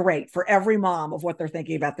just great for every mom of what they're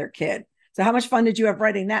thinking about their kid. So how much fun did you have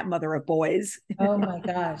writing that, mother of boys? Oh my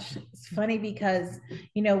gosh. It's funny because,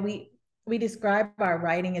 we describe our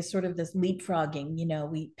writing as sort of this leapfrogging,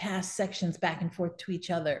 we pass sections back and forth to each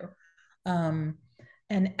other. And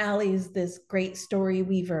Alli is this great story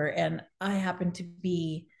weaver. And I happen to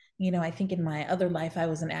be, I think in my other life, I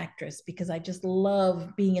was an actress because I just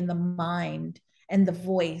love being in the mind and the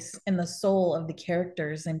voice and the soul of the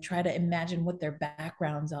characters and try to imagine what their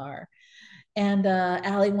backgrounds are. And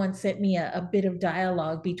Alli once sent me a bit of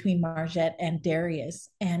dialogue between Margette and Darius.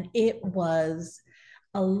 And it was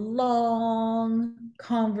a long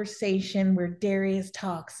conversation where Darius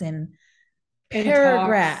talks in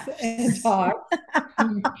paragraphs and talks.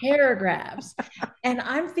 Paragraphs. And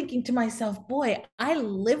I'm thinking to myself, boy, I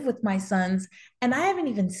live with my sons and I haven't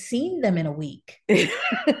even seen them in a week.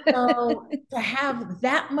 So to have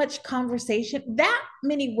that much conversation, that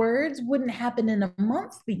many words wouldn't happen in a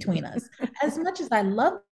month between us. As much as I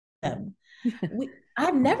love them,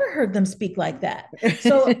 I've never heard them speak like that.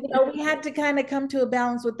 So, we had to kind of come to a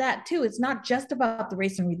balance with that too. It's not just about the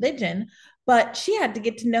race and religion, but she had to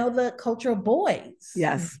get to know the culture of boys.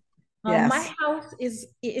 Yes. My house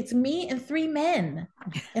it's me and 3 men.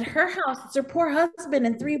 At her house, it's her poor husband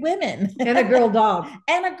and 3 women. And a girl dog.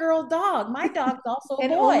 And a girl dog. My dog's also a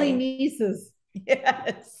and boy. Only nieces.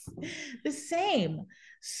 Yes. The same.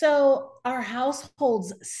 So our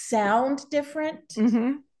households sound different.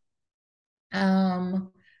 Mm-hmm.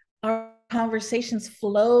 Our conversations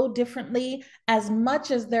flow differently. As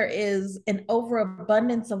much as there is an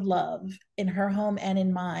overabundance of love in her home and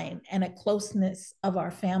in mine, and a closeness of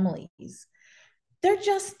our families, they're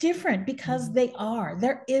just different because they are.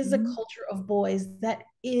 There is a culture of boys that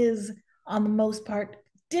is, on the most part,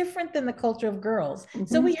 different than the culture of girls.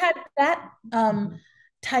 So we had that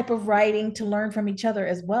type of writing to learn from each other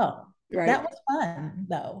as well. Right. That was fun,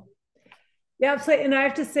 though. Yeah, and I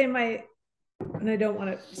have to say and I don't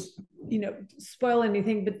want to, spoil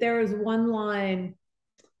anything, but there is one line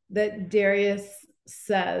that Darius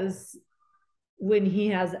says when he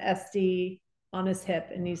has Esty on his hip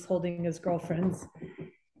and he's holding his girlfriend's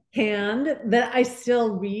hand that I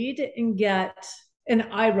still read and get, and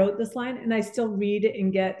I wrote this line and I still read it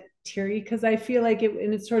and get teary because I feel like it,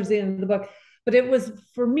 and it's towards the end of the book, but it was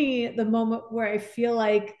for me the moment where I feel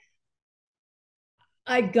like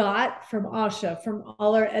I got from Asha, from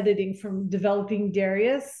all our editing, from developing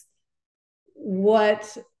Darius,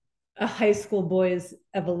 what a high school boy's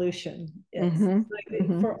evolution is.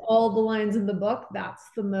 For all the lines in the book, that's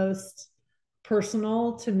the most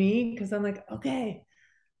personal to me because I'm like, okay,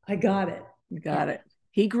 I got it. You got it.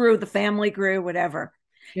 He grew, the family grew, whatever.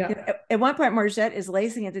 Yeah. At one point, Margette is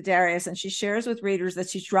lacing into Darius and she shares with readers that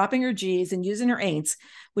she's dropping her G's and using her ain'ts,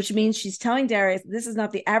 which means she's telling Darius this is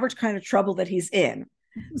not the average kind of trouble that he's in.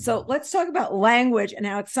 So let's talk about language and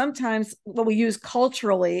how it's sometimes what we use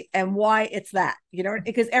culturally and why it's that,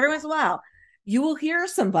 because every once in a while you will hear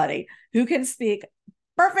somebody who can speak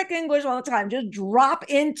perfect English all the time, just drop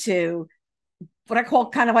into what I call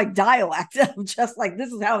kind of like dialect, just like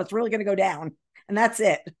this is how it's really going to go down. And that's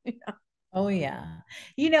it. Oh yeah.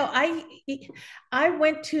 I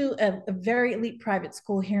went to a very elite private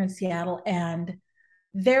school here in Seattle, and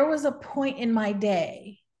there was a point in my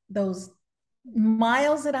day, those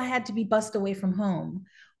miles that I had to be bussed away from home,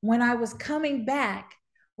 when I was coming back,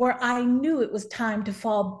 where I knew it was time to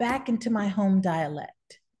fall back into my home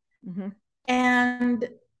dialect. And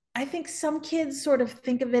I think some kids sort of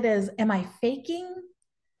think of it as, am I faking?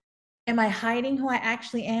 Am I hiding who I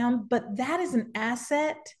actually am? But that is an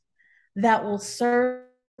asset that will serve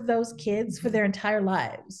those kids for their entire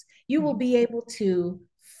lives. You will be able to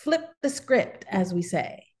flip the script, as we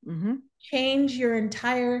say, change your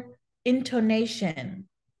entire intonation,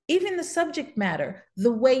 even the subject matter,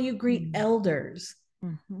 the way you greet elders.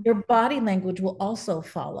 Your body language will also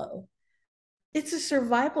follow. It's a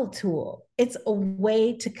survival tool. It's a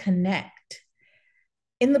way to connect.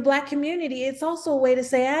 In the Black community, it's also a way to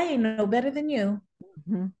say, I ain't no better than you.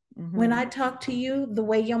 When I talk to you the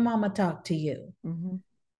way your mama talked to you.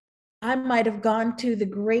 I might have gone to the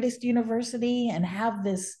greatest university and have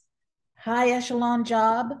this high echelon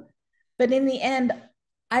job, but in the end,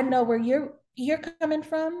 I know where you're coming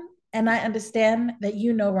from, and I understand that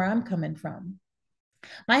you know where I'm coming from.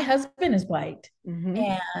 My husband is white,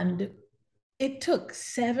 and it took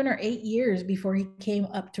 7 or 8 years before he came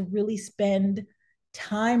up to really spend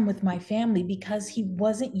time with my family because he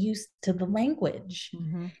wasn't used to the language.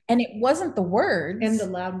 And it wasn't the words and the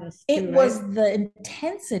loudness. It was the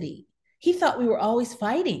intensity. He thought we were always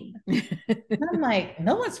fighting. And I'm like,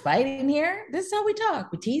 no one's fighting here. This is how we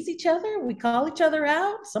talk. We tease each other. We call each other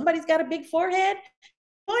out. Somebody's got a big forehead.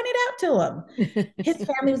 Point it out to him. His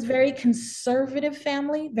family was very conservative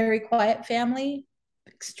family, very quiet family,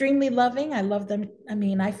 extremely loving. I love them. I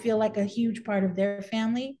mean, I feel like a huge part of their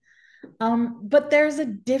family. But there's a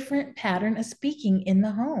different pattern of speaking in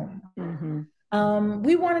the home.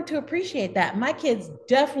 We wanted to appreciate that. My kids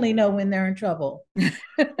definitely know when they're in trouble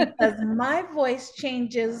because my voice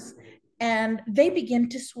changes and they begin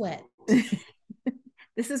to sweat.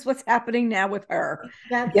 This is what's happening now with her.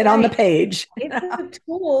 That's Get on the page. It's a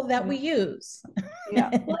tool that we use. Yeah.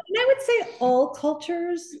 Well, and I would say all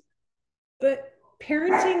cultures, but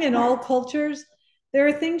parenting in all cultures, there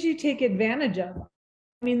are things you take advantage of.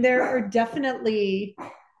 I mean, there are definitely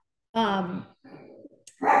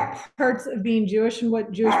parts of being Jewish and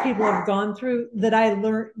what Jewish people have gone through that I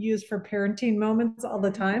use for parenting moments all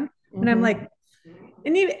the time. And I'm like,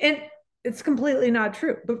 and it's completely not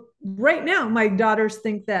true. But right now, my daughters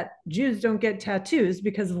think that Jews don't get tattoos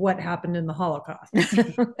because of what happened in the Holocaust.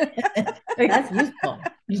 That's useful.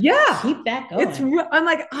 Yeah. Keep that going. I'm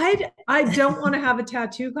like, I don't want to have a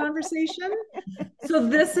tattoo conversation. So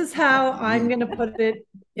this is how I'm going to put it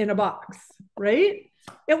in a box, right?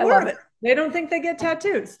 It works. They don't think they get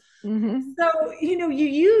tattoos. So, you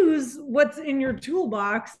use what's in your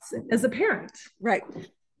toolbox as a parent. Right.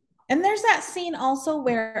 And there's that scene also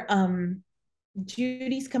where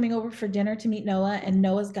Judy's coming over for dinner to meet Noah, and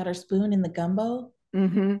Noah's got her spoon in the gumbo.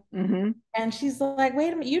 And she's like,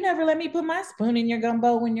 wait a minute, you never let me put my spoon in your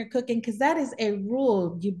gumbo when you're cooking, because that is a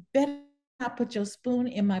rule. You better not put your spoon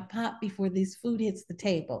in my pot before this food hits the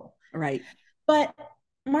table. Right. But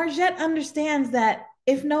Marjette understands that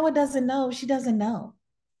if Noah doesn't know, she doesn't know.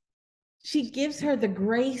 She gives her the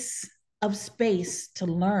grace of space to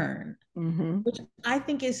learn, which I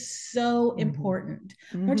think is so important.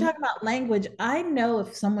 We're talking about language. I know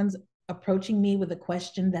if someone's approaching me with a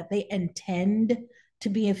question that they intend to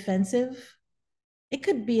be offensive, it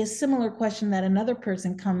could be a similar question that another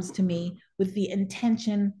person comes to me with the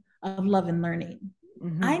intention of love and learning.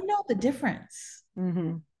 I know the difference.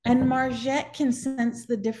 And Marjette can sense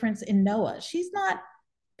the difference in Noah. She's not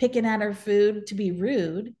picking at her food to be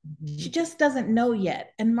rude. She just doesn't know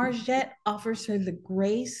yet. And Marjette offers her the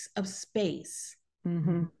grace of space.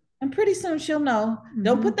 And pretty soon she'll know,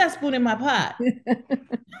 don't put that spoon in my pot.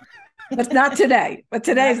 But not today. But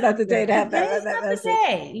today's not the day to have that. Today's not the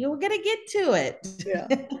day. You're going to get to it.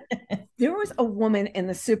 Yeah. There was a woman in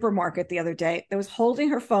the supermarket the other day that was holding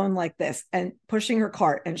her phone like this and pushing her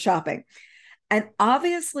cart and shopping. And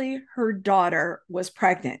obviously her daughter was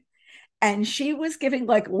pregnant. And she was giving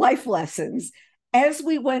like life lessons as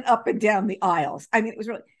we went up and down the aisles. I mean, it was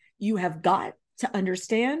really, you have got to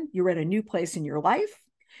understand you're at a new place in your life.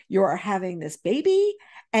 You are having this baby.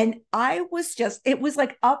 And I was it was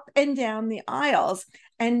like up and down the aisles.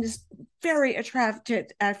 And this very attractive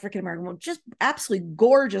African-American woman, just absolutely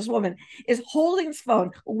gorgeous woman, is holding his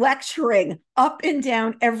phone, lecturing up and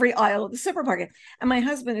down every aisle of the supermarket. And my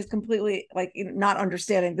husband is completely like not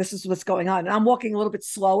understanding this is what's going on. And I'm walking a little bit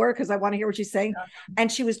slower because I want to hear what she's saying.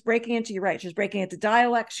 And she was breaking into, you're right, she was breaking into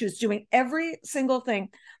dialect. She was doing every single thing.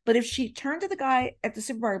 But if she turned to the guy at the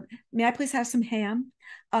supermarket, may I please have some ham?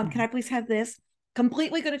 Can I please have this?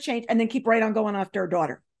 Completely going to change and then keep right on going after her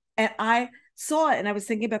daughter. And I saw it and I was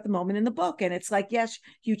thinking about the moment in the book. And it's like, yes,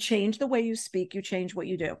 you change the way you speak, you change what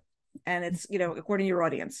you do. And it's, according to your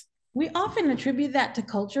audience. We often attribute that to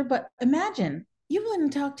culture, but imagine you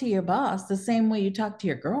wouldn't talk to your boss the same way you talk to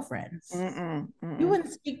your girlfriends. You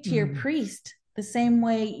wouldn't speak to your priest the same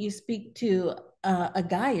way you speak to a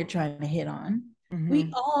guy you're trying to hit on.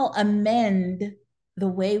 We all amend the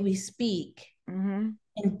way we speak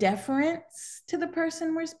in deference to the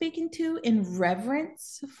person we're speaking to, in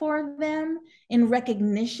reverence for them, in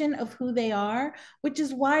recognition of who they are, which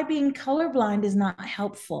is why being colorblind is not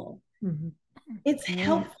helpful. It's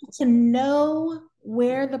helpful to know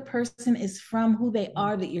where the person is from, who they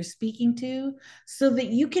are that you're speaking to, so that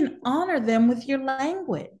you can honor them with your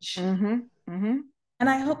language. And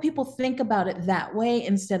I hope people think about it that way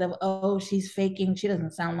instead of, oh, she's faking, she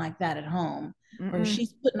doesn't sound like that at home, or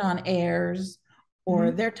she's putting on airs,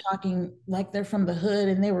 or they're talking like they're from the hood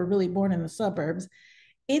and they were really born in the suburbs.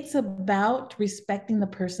 It's about respecting the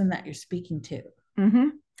person that you're speaking to.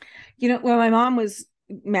 You know, when my mom was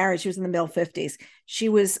married, she was in the middle 50s. She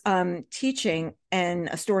was teaching in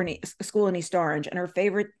a school in East Orange, and her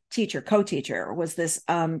favorite teacher, co-teacher, was this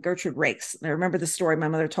Gertrude Rakes. I remember the story my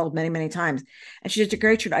mother told many, many times. And she said to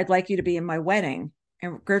Gertrude, "I'd like you to be in my wedding."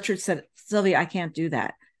 And Gertrude said, "Sylvia, I can't do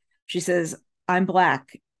that." She says, "I'm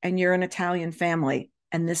Black and you're an Italian family,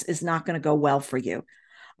 and this is not going to go well for you.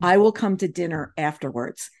 I will come to dinner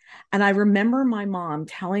afterwards." And I remember my mom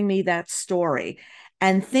telling me that story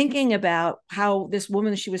and thinking about how this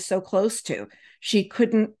woman she was so close to, she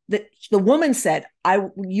couldn't, the woman said,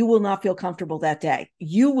 you will not feel comfortable that day.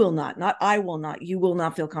 You will not I will not, you will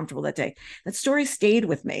not feel comfortable that day. That story stayed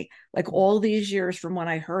with me like all these years from when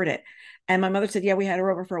I heard it. And my mother said, yeah, we had her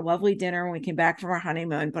over for a lovely dinner when we came back from our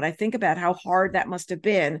honeymoon. But I think about how hard that must have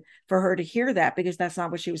been for her to hear that, because that's not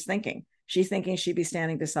what she was thinking. She's thinking she'd be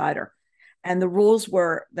standing beside her. And the rules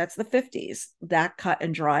were, that's the 50s, that cut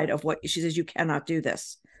and dried of what she says, you cannot do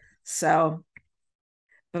this. So,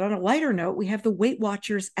 but on a lighter note, we have the Weight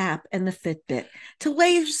Watchers app and the Fitbit to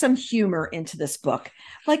lay some humor into this book.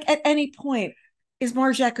 Like at any point, is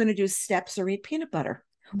Marjette going to do steps or eat peanut butter?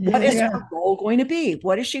 What is her role going to be?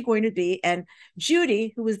 What is she going to be? And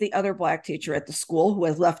Judy, who was the other Black teacher at the school, who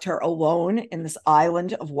has left her alone in this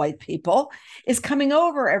island of white people, is coming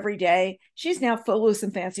over every day. She's now footloose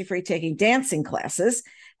and fancy free, taking dancing classes,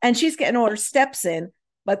 and she's getting all her steps in.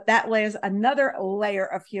 But that layers another layer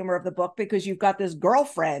of humor of the book, because you've got this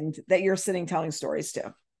girlfriend that you're sitting telling stories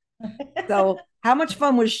to. So how much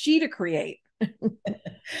fun was she to create?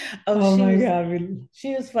 Oh my God.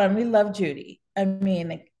 She was fun. We love Judy. I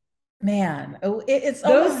mean, man, it's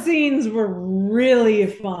those scenes were really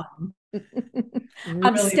fun. Really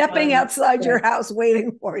I'm stepping fun. Outside your house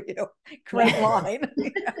waiting for you. Great line.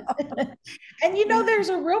 And you know, there's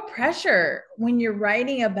a real pressure when you're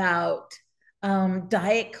writing about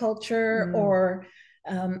diet culture or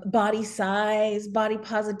body size, body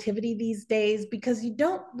positivity these days, because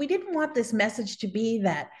we didn't want this message to be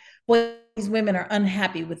that, boy, these women are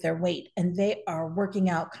unhappy with their weight and they are working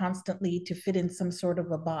out constantly to fit in some sort of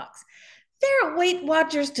a box. They're Weight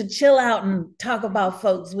Watchers to chill out and talk about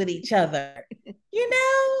folks with each other. You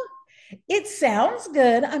know, it sounds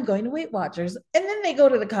good. I'm going to Weight Watchers. And then they go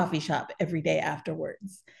to the coffee shop every day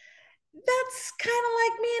afterwards. That's kind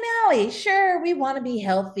of like me and Allie. Sure, we want to be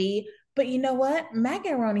healthy, but you know what?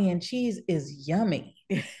 Macaroni and cheese is yummy.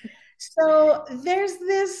 So there's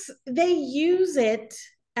this, they use it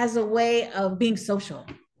as a way of being social.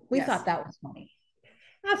 We thought that was funny.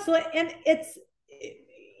 Absolutely. And it's,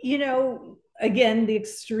 you know, again, the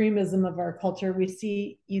extremism of our culture. We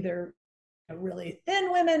see either really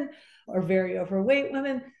thin women or very overweight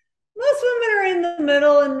women. Most women are in the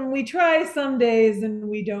middle, and we try some days and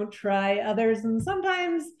we don't try others. And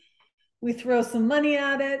sometimes we throw some money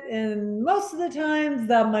at it, and most of the times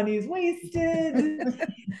that money's wasted. And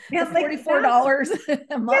 $44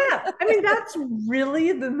 a month. Yeah, I mean, that's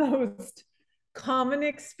really the most common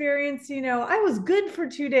experience. You know, I was good for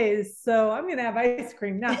 2 days, so I'm gonna have ice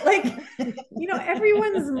cream now. Like, you know,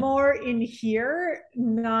 everyone's more in here,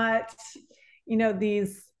 not, you know,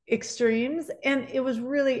 these extremes. And it was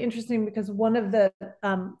really interesting because one of the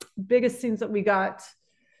biggest things that we got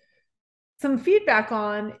some feedback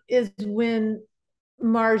on is when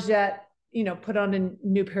Marjette, you know, put on a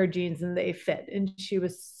new pair of jeans and they fit, and she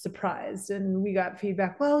was surprised. And we got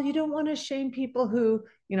feedback, well, you don't want to shame people who,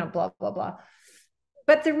 you know, blah, blah, blah.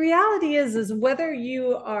 But the reality is whether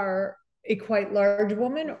you are a quite large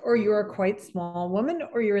woman or you're a quite small woman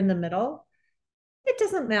or you're in the middle, it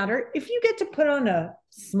doesn't matter. If you get to put on a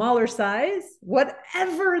smaller size,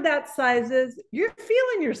 whatever that size is, you're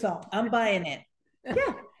feeling yourself. I'm buying it.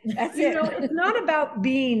 Yeah. That's you know, it's not about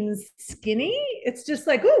being skinny. It's just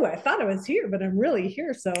like, oh, I thought I was here, but I'm really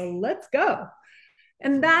here. So let's go.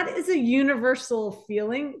 And that is a universal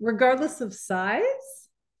feeling, regardless of size.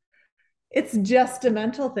 It's just a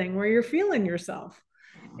mental thing where you're feeling yourself.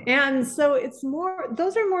 And so it's more,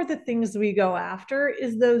 those are more the things we go after,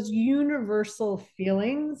 is those universal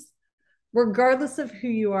feelings, regardless of who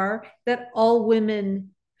you are, that all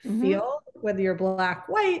women feel, whether you're black,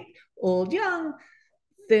 white, old, young,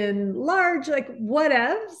 thin, large, like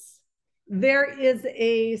whatevs. There is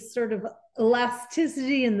a sort of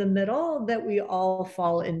elasticity in the middle that we all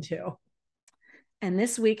fall into. And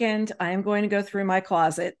this weekend, I am going to go through my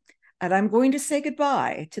closet and I'm going to say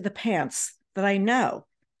goodbye to the pants that I know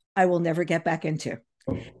I will never get back into.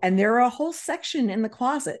 And there are a whole section in the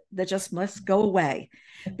closet that just must go away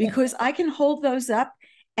because I can hold those up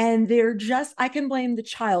and they're just, I can blame the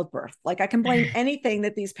childbirth. Like I can blame anything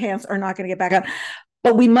that these pants are not going to get back on,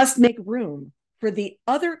 but we must make room for the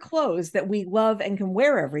other clothes that we love and can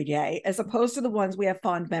wear every day, as opposed to the ones we have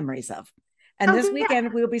fond memories of. And this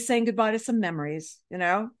weekend, we'll be saying goodbye to some memories, you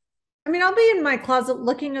know? I mean, I'll be in my closet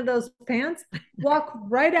looking at those pants, walk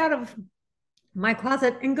right out of my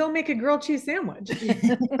closet and go make a grilled cheese sandwich.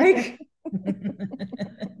 Like,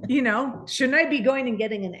 you know, shouldn't I be going and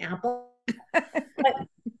getting an apple? But,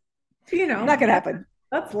 you know, not gonna happen.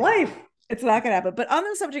 That's life. It's not gonna happen. But on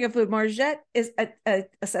the subject of food, Margette is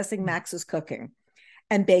assessing Max's cooking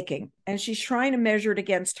and baking, and she's trying to measure it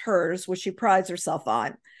against hers, which she prides herself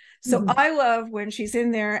on. So I love when she's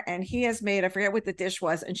in there and he has made, I forget what the dish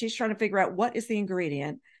was, and she's trying to figure out what is the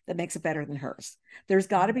ingredient that makes it better than hers. There's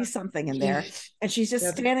got to be something in there. And she's just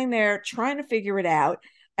standing there trying to figure it out.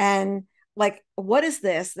 And like, what is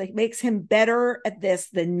this that makes him better at this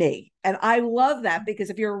than me? And I love that,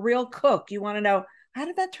 because if you're a real cook, you want to know, how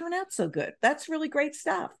did that turn out so good? That's really great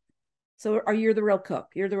stuff. So are you the real cook?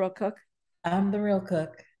 You're the real cook? I'm the real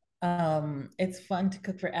cook. It's fun to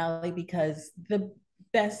cook for Alli because the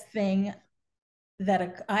best thing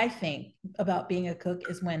that I think about being a cook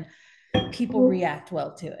is when people react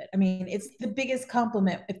well to it. I mean, it's the biggest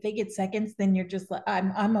compliment. If they get seconds, then you're just like,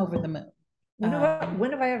 I'm over the moon.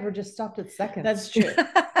 When have I ever just stopped at seconds? That's true.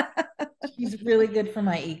 She's really good for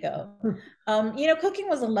my ego. You know, cooking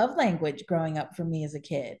was a love language growing up for me as a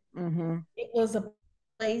kid. It was a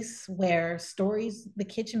place where the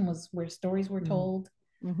kitchen was where stories were told.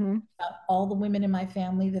 All the women in my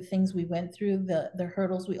family, the things we went through, the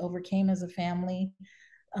hurdles we overcame as a family,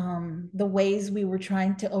 the ways we were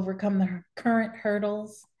trying to overcome the current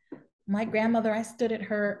hurdles. My grandmother, I stood at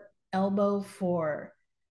her elbow for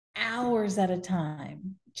hours at a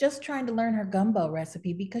time, just trying to learn her gumbo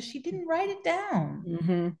recipe because she didn't write it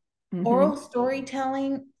down. Oral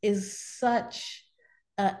storytelling is such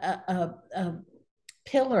a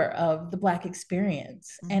pillar of the Black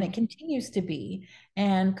experience, and it continues to be.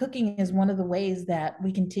 And cooking is one of the ways that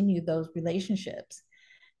we continue those relationships.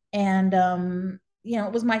 And you know,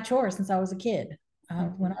 it was my chore since I was a kid.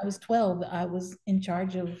 When I was 12, I was in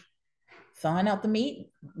charge of thawing out the meat,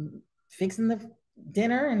 fixing the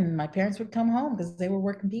dinner, and my parents would come home because they were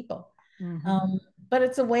working people. But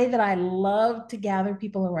it's a way that I love to gather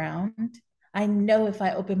people around. I know if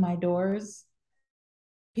I open my doors,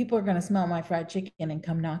 people are going to smell my fried chicken and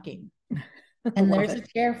come knocking. And there's a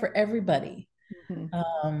chair for everybody.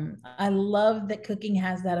 I love that cooking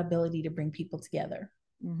has that ability to bring people together.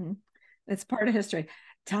 It's part of history.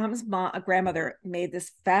 Tom's grandmother made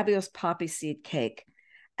this fabulous poppy seed cake.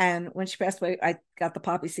 And when she passed away, I got the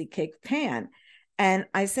poppy seed cake pan. And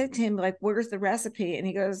I said to him, like, where's the recipe? And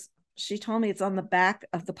he goes, she told me it's on the back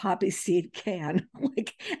of the poppy seed can.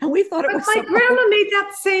 Like, and we thought it was my grandma made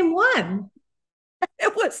that same one.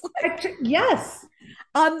 It was like, yes,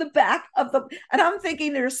 on the back of the, and I'm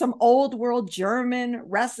thinking there's some old world German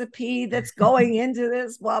recipe that's going into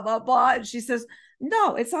this, blah, blah, blah. And she says,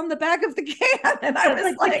 no, it's on the back of the can. And I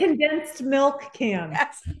was like, the condensed milk can.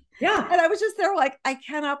 Yes. Yeah. And I was just there like, I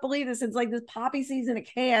cannot believe this. It's like this poppy seeds in a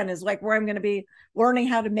can is like where I'm going to be learning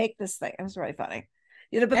how to make this thing. It was really funny.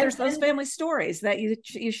 You know, but there's those family stories that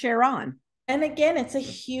you share on. And again, it's a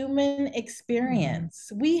human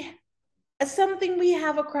experience. Something we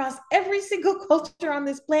have across every single culture on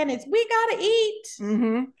this planet. We got to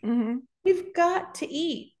eat. We've got to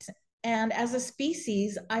eat. And as a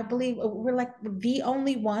species, I believe we're like the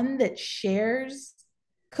only one that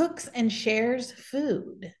cooks and shares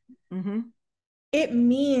food. It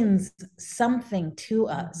means something to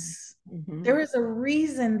us. There is a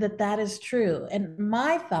reason that is true. And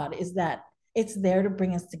my thought is that it's there to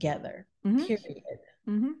bring us together, period.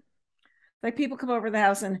 Like people come over the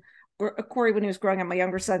house, and Corey, when he was growing up, my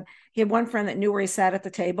younger son, he had one friend that knew where he sat at the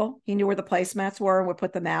table. He knew where the placemats were and would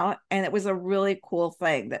put them out. And it was a really cool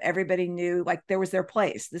thing that everybody knew, like there was their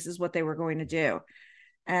place. This is what they were going to do.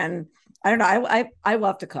 And I don't know. I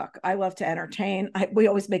love to cook. I love to entertain. We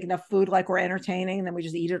always make enough food like we're entertaining, and then we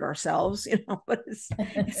just eat it ourselves, But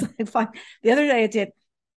it's like fun. The other day I did.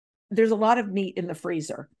 There's a lot of meat in the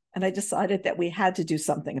freezer, and I decided that we had to do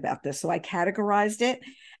something about this. So I categorized it,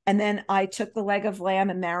 and then I took the leg of lamb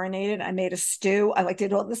and marinated. I made a stew. I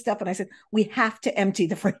did all this stuff, and I said we have to empty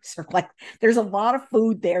the freezer. There's a lot of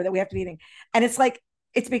food there that we have to be eating, and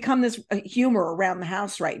it's become this humor around the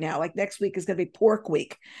house right now. Like next week is going to be pork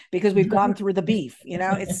week because we've gone through the beef,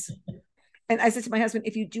 and I said to my husband,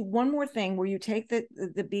 if you do one more thing where you take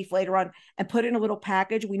the beef later on and put it in a little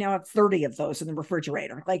package, we now have 30 of those in the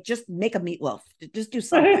refrigerator. Just make a meatloaf, just do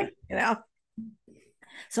something,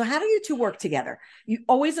 So how do you two work together? You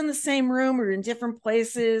always in the same room or in different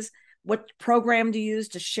places? What program do you use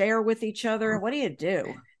to share with each other? What do you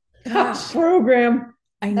do? Gosh, program.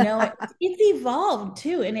 I know it's evolved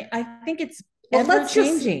too, and I think it's ever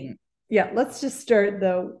changing. Let's just start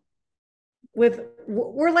though with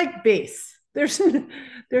we're like base. There's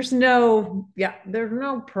no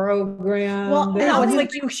program. Well, no, it's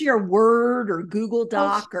like you share Word or Google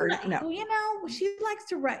Doc she likes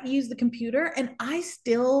to use the computer, and I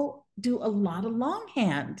still do a lot of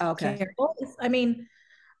longhand. Okay. Carol.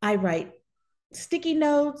 I write sticky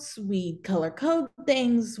notes, we color code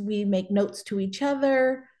things, we make notes to each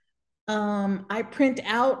other. I print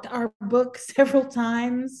out our book several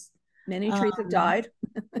times. Many trees have died.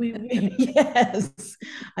 Yes,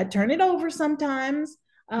 I turn it over sometimes.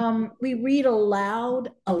 We read aloud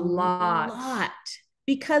a lot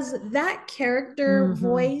because that character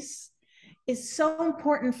voice is so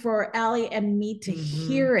important for Alli and me to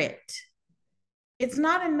hear it. It's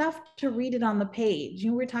not enough to read it on the page.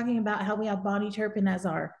 We're talking about how we have Bonnie Turpin as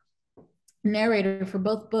our narrator for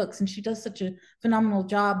both books, and she does such a phenomenal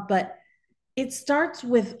job. But it starts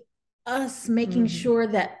with us making sure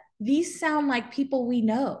that these sound like people we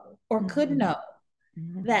know or could know.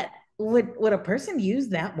 That would a person use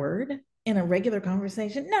that word in a regular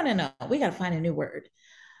conversation? No. We got to find a new word.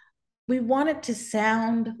 We want it to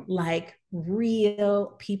sound like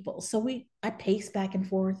real people. So I pace back and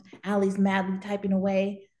forth. Allie's madly typing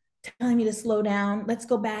away, telling me to slow down. Let's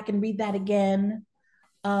go back and read that again.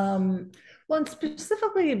 And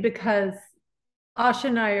specifically because Asha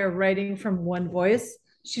and I are writing from one voice.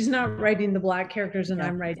 She's not writing the Black characters, and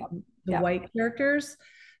I'm writing the white characters.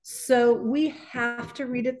 So we have to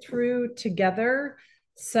read it through together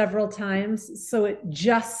several times. So it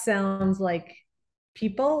just sounds like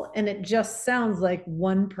people, and it just sounds like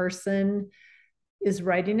one person is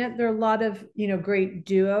writing it. There are a lot of great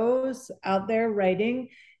duos out there writing,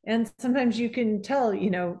 and sometimes you can tell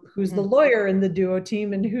who's the lawyer in the duo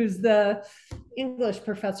team and who's the English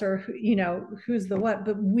professor, who's the what.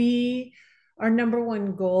 But our number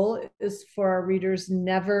one goal is for our readers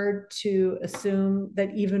never to assume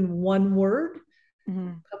that even one word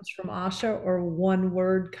comes from Asha or one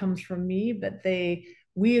word comes from me, but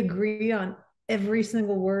we agree on every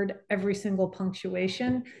single word, every single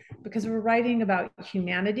punctuation, because we're writing about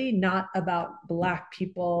humanity, not about Black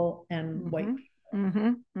people and white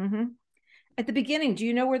people. At the beginning, do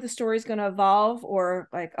you know where the story is going to evolve, or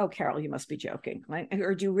oh, Carol, you must be joking,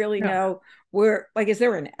 or do you really know where? Is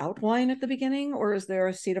there an outline at the beginning, or is there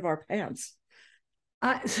a seat of our pants?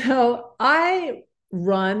 So I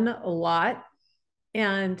run a lot,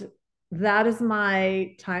 and that is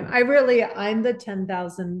my time. I'm the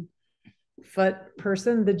 10,000 foot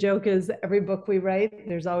person. The joke is every book we write,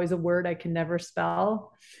 there's always a word I can never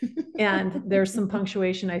spell. And there's some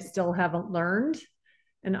punctuation I still haven't learned.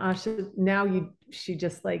 And Asha, she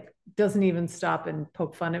just doesn't even stop and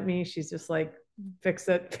poke fun at me. She's just like, fix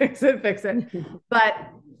it. But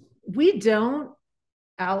we don't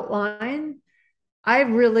outline. I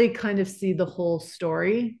really kind of see the whole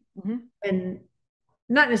story, and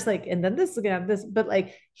not just and then this is gonna have this, but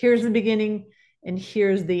here's the beginning and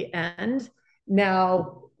here's the end.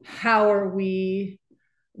 Now, how are we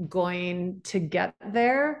going to get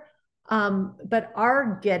there? But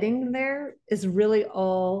our getting there is really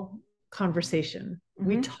all conversation.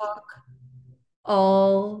 We talk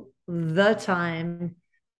all the time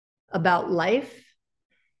about life,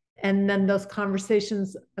 and then those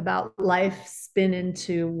conversations about life spin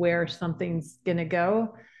into where something's gonna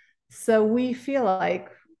go. So we feel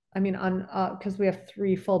because we have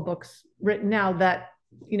 3 full books written now, that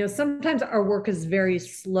sometimes our work is very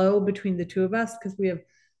slow between the two of us because we have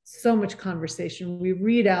so much conversation. We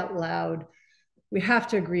read out loud. We have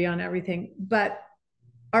to agree on everything. But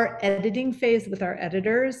our editing phase with our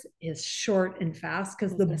editors is short and fast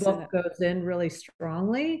because the book goes in really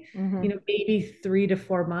strongly. Maybe 3 to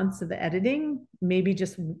 4 months of editing, maybe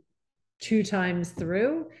just 2 times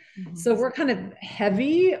through. Mhm. So we're kind of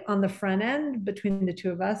heavy on the front end between the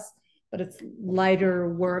two of us, but it's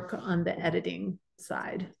lighter work on the editing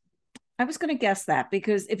side. I was going to guess that,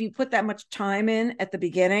 because if you put that much time in at the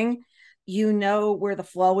beginning, you know where the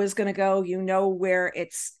flow is going to go. You know where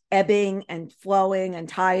it's ebbing and flowing and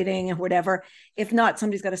tiding and whatever. If not,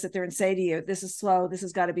 somebody's got to sit there and say to you, this is slow. This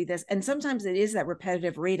has got to be this. And sometimes it is that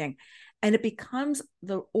repetitive reading. And it becomes,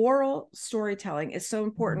 the oral storytelling is so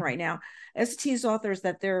important right now. As tease authors,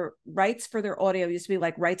 that their rights for their audio used to be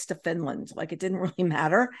like rights to Finland. Like it didn't really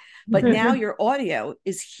matter. But now your audio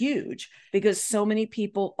is huge because so many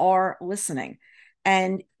people are listening.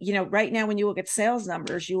 And, you know, right now, when you look at sales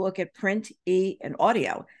numbers, you look at print, and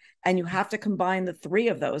audio, and you have to combine the 3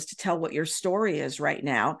 of those to tell what your story is right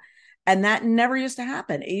now. And that never used to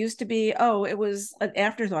happen. It used to be, oh, it was an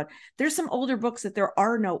afterthought. There's some older books that there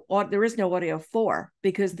is no audio for,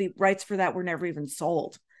 because the rights for that were never even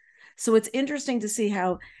sold. So it's interesting to see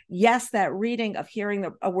how, yes, that reading of hearing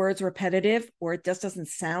a word's repetitive or it just doesn't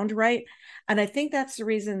sound right. And I think that's the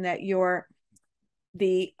reason that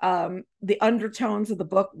the undertones of the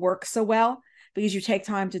book work so well, because you take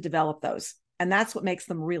time to develop those. And that's what makes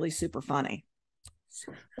them really super funny.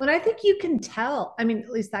 Well, I think you can tell. I mean, at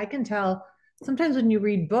least I can tell sometimes when you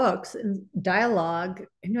read books and dialogue,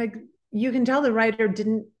 and like you can tell the writer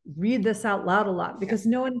didn't read this out loud a lot, because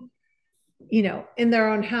no one, you know, in their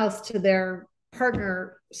own house to their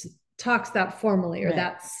partner talks that formally or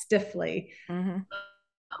that stiffly.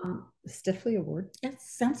 Stiffly a word?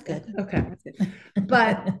 Yes, sounds good. Okay.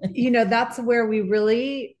 But, you know, that's where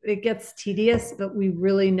it gets tedious, but we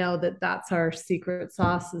really know that that's our secret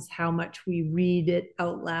sauce, is how much we read it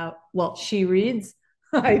out loud. Well, she reads,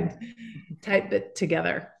 I type it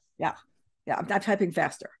together. Yeah. Yeah. I'm typing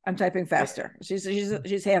faster.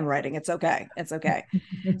 She's handwriting. It's okay.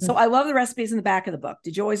 So I love the recipes in the back of the book.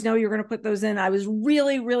 Did you always know you were going to put those in? I was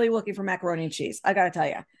really, really looking for macaroni and cheese. I got to tell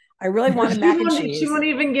you, I really wanted mac and cheese. She won't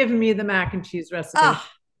even give me the mac and cheese recipe.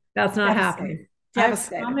 That's not happening. I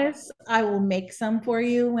promise I will make some for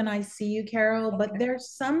you when I see you, Carol. Okay. But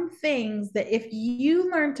there's some things that if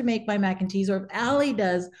you learn to make my mac and cheese, or if Alli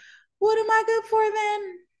does, what am I good for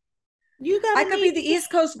then? I could be the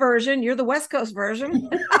East Coast version. You're the West Coast version.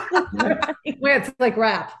 It's like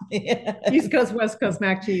rap. Yeah. East Coast, West Coast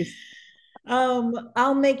mac cheese.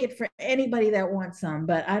 I'll make it for anybody that wants some,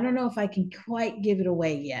 but I don't know if I can quite give it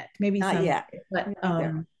away yet. Maybe not yet. But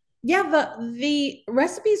yeah, the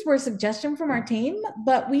recipes were a suggestion from our team,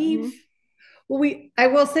 but I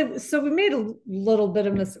will say, so we made a little bit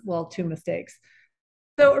of 2 mistakes.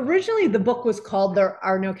 So originally the book was called There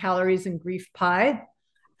Are No Calories in Grief Pie.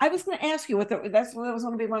 I was going to ask you that was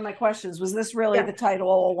going to be one of my questions. Was this really the title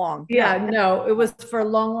all along? Yeah, no, it was for a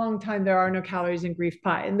long, long time. There are no calories in grief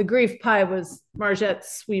pie. And the grief pie was Margette's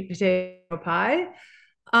sweet potato pie.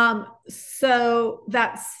 So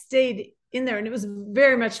that stayed in there. And it was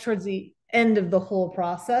very much towards the end of the whole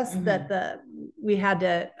process that we had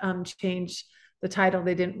to change the title.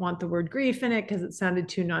 They didn't want the word grief in it because it sounded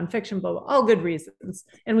too nonfiction, but all good reasons.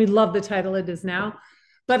 And we love the title it is now.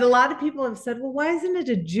 But a lot of people have said, well, why isn't it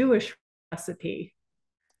a Jewish recipe?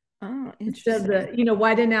 Oh, interesting.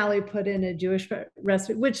 Why didn't Alli put in a Jewish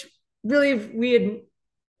recipe? Which really, if we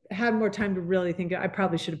had more time to really think, I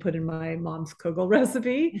probably should have put in my mom's kugel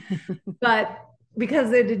recipe. But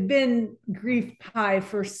because it had been grief pie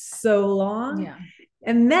for so long. Yeah.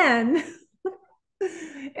 And then,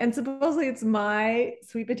 and supposedly it's my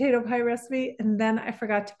sweet potato pie recipe. And then I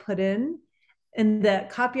forgot to put in, and the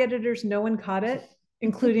copy editors, no one caught it,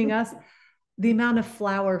 including us, the amount of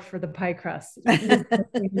flour for the pie crust in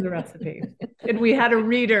the recipe. And we had a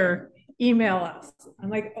reader email us. I'm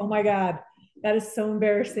like, oh my God, that is so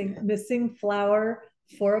embarrassing. Missing flour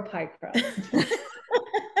for a pie crust.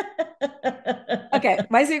 Okay,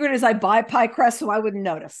 my secret is I buy pie crust so I wouldn't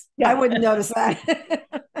notice. Yeah. I wouldn't notice that.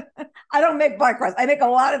 I don't make pie crust. I make a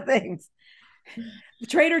lot of things.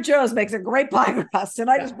 Trader Joe's makes a great pie crust, and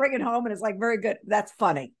I just bring it home and it's like very good. That's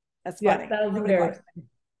funny. That's funny. That was embarrassing.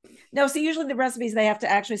 No, so usually the recipes,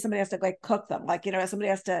 somebody has to like cook them. Like, somebody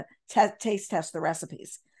has to taste test the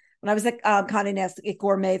recipes. When I was at Condé Nast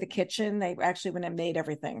Gourmet, the kitchen, they actually went and made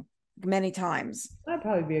everything many times. That'd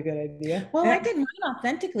probably be a good idea. Well, I did mine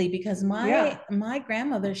authentically because my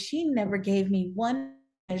grandmother, she never gave me one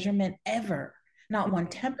measurement ever. Not one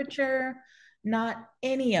temperature, not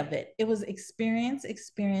any of it. It was experience.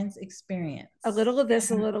 A little of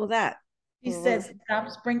this, a little of that. She says, stop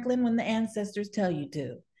sprinkling when the ancestors tell you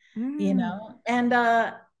to, and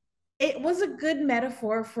it was a good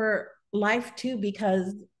metaphor for life too,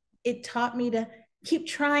 because it taught me to keep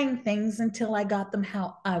trying things until I got them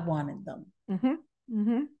how I wanted them.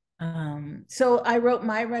 So I wrote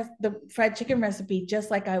the fried chicken recipe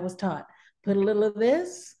just like I was taught. Put a little of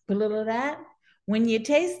this, put a little of that. When you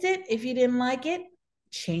taste it, if you didn't like it,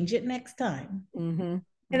 change it next time. Mm-hmm.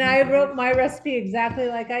 And I wrote my recipe exactly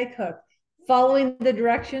like I cook, following the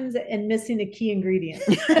directions and missing a key ingredient.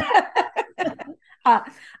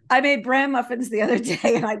 I made bran muffins the other day,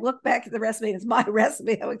 and I look back at the recipe. It's my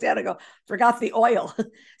recipe. I looked at it and go, forgot the oil.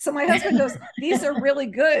 So my husband goes, these are really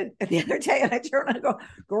good. And the other day, and I turn around and go,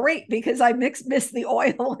 great, because I missed the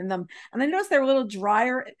oil in them. And I noticed they're a little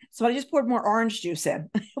drier. So I just poured more orange juice in.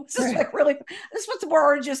 It was just like really, this was more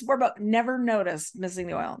orange juice, more about never noticed missing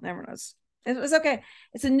the oil. Never noticed. It was okay.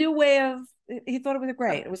 It's a new way of, he thought it was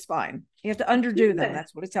great. It was fine. You have to underdo them.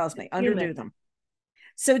 That's what it tells me. Underdo them.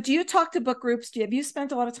 So do you talk to book groups? Have you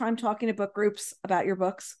spent a lot of time talking to book groups about your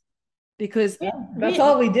books? Because that's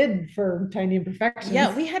all we did for Tiny Imperfections.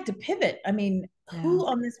 Yeah, we had to pivot. I mean, who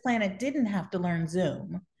on this planet didn't have to learn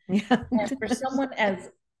Zoom? Yeah. And for someone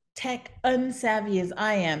as tech unsavvy as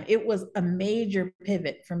I am, it was a major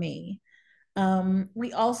pivot for me.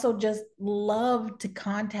 We also just love to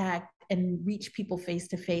contact and reach people face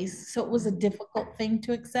to face. So it was a difficult thing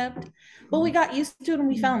to accept, but we got used to it and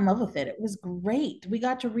we fell in love with it. It was great. We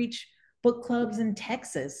got to reach book clubs in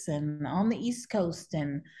Texas and on the East Coast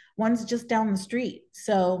and ones just down the street.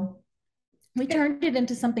 So we turned it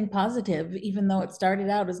into something positive, even though it started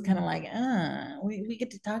out as kind of like, we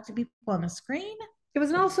get to talk to people on a screen. It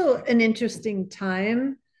was also an interesting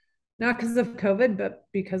time, not because of COVID, but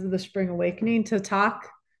because of the Spring Awakening, to talk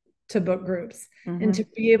to book groups and to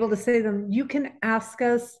be able to say to them, you can ask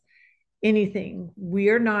us anything.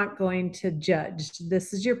 We're not going to judge.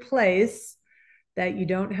 This is your place, that you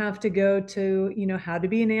don't have to go to, how to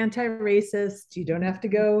be an anti-racist. You don't have to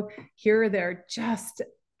go here or there. Just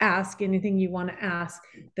ask anything you want to ask.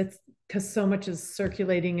 That's because so much is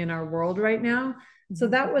circulating in our world right now. So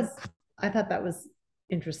I thought that was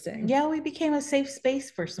interesting. Yeah, we became a safe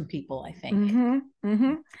space for some people, I think.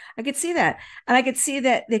 I could see that. And I could see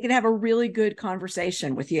that they could have a really good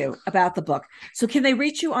conversation with you about the book. So can they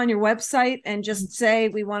reach you on your website and just say,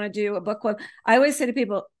 we want to do a book club? I always say to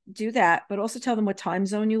people, do that, but also tell them what time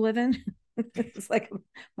zone you live in. It's like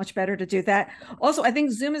much better to do that. Also, I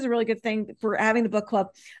think Zoom is a really good thing for having the book club.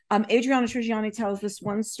 Adriana Trigiani tells this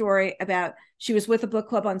one story about she was with a book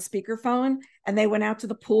club on speakerphone and they went out to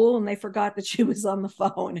the pool and they forgot that she was on the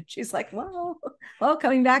phone. And she's like, well,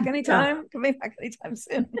 coming back anytime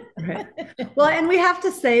soon. Right. Well, and we have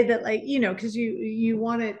to say that, like, because you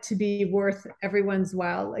want it to be worth everyone's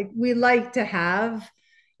while. Like, we like to have,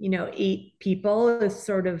 8 people is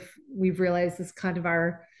sort of, we've realized is kind of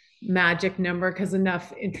our magic number, because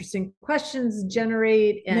enough interesting questions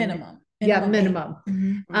generate minimum.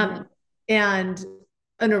 And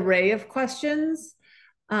an array of questions,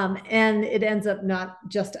 and it ends up not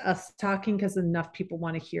just us talking, because enough people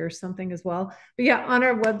want to hear something as well. But yeah, on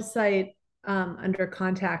our website, under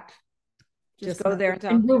contact, just go there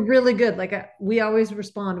and we're really good. Like, we always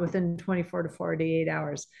respond within 24 to 48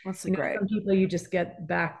 hours. That's great. Some people you just get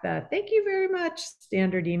back that thank you very much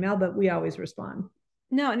standard email, but we always respond.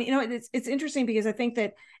 No, and it's interesting because I think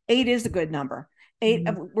that 8 is a good number. 8,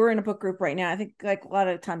 we're in a book group right now. I think like a lot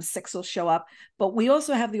of times 6 will show up, but we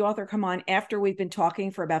also have the author come on after we've been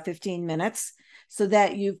talking for about 15 minutes, so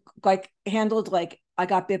that you've like handled, like, I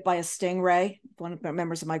got bit by a stingray. One of the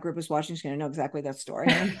members of my group was watching. She's going to know exactly that story.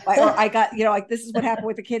 Or I got, like, this is what happened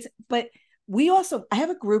with the kids. But I have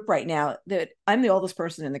a group right now that I'm the oldest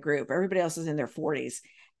person in the group. Everybody else is in their 40s.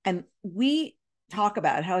 And we talk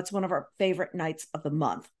about how it's one of our favorite nights of the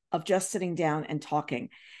month of just sitting down and talking.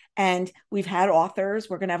 And we've had authors.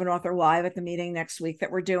 We're going to have an author live at the meeting next week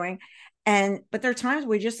that we're doing. But there are times where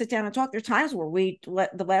we just sit down and talk. There are times where we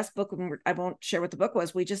let the last book, I won't share what the book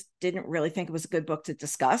was. We just didn't really think it was a good book to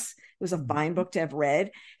discuss. It was a fine book to have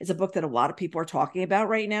read. It's a book that a lot of people are talking about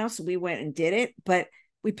right now. So we went and did it, but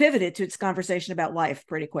we pivoted to its conversation about life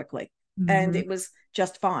pretty quickly. And it was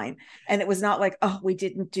just fine. And it was not like, oh, we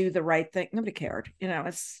didn't do the right thing. Nobody cared.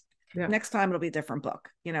 Next time it'll be a different book.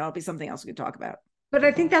 It'll be something else we can talk about. But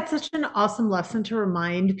I think that's such an awesome lesson to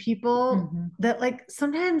remind people that, like,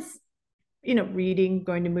 sometimes, reading,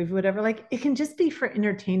 going to movie, whatever, like, it can just be for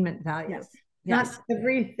entertainment value. Yes. Not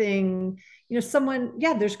everything,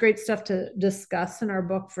 there's great stuff to discuss in our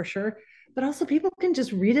book for sure, but also people can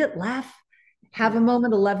just read it, laugh, have a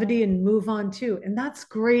moment of levity and move on too. And that's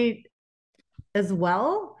great as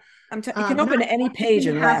well. You can open any page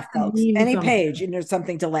and laugh, folks. Any page, and there's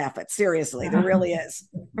something to laugh at. Seriously, there really is.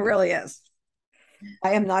 It really is.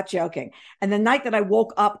 I am not joking. And the night that I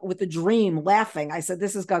woke up with a dream laughing, I said,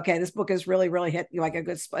 this is okay. This book has really, really hit like a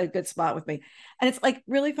good spot with me. And it's like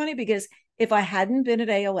really funny because if I hadn't been at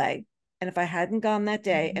AOA and if I hadn't gone that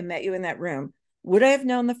day and met you in that room, would I have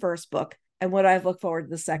known the first book? And would I have looked forward to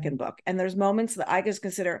the second book? And there's moments that I just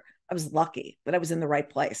consider I was lucky that I was in the right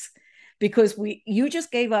place, because you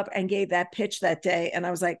just gave up and gave that pitch that day. And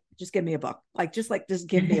I was like, just give me a book. Just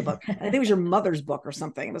give me a book. And I think it was your mother's book or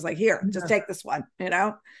something. It was like, here, just take this one, you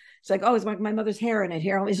know? It's like, oh, it's my mother's hair in it.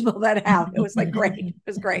 Here, let me spill that out. It was like, great. It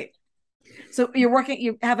was great. So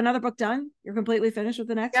you have another book done? You're completely finished with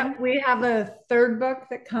the next one? We have a third book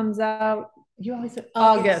that comes out. You always said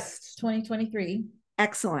August 2023.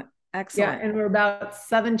 Excellent. Yeah, and we're about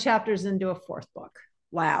 7 chapters into a 4th book.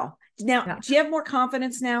 Wow. Now, do you have more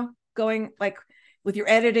confidence now going with your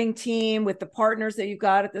editing team, with the partners that you've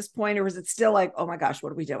got at this point, or is it still like, oh my gosh,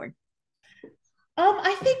 what are we doing?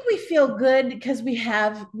 I think we feel good because we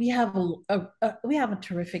have a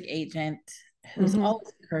terrific agent who's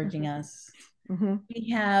always encouraging us.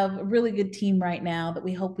 We have a really good team right now that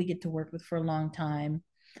we hope we get to work with for a long time.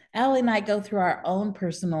 Alli and I go through our own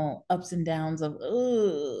personal ups and downs of,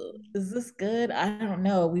 is this good? I don't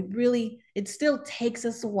know. It still takes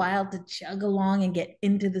us a while to chug along and get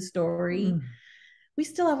into the story. We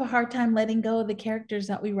still have a hard time letting go of the characters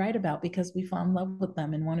that we write about because we fall in love with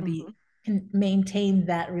them and want to can maintain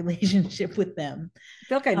that relationship with them. I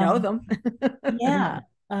feel like I know them. Yeah.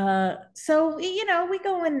 So, we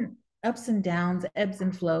go in ups and downs, ebbs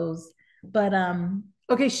and flows, but,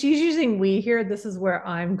 okay, she's using we here. This is where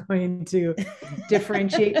I'm going to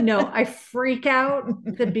differentiate. No, I freak out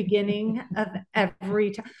at the beginning of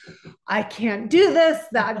every time. I can't do this.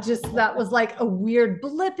 That was like a weird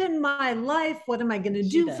blip in my life. What am I going to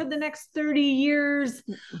do for the next 30 years?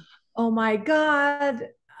 Oh my God.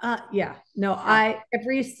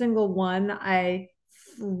 Every single one, I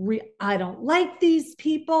don't like these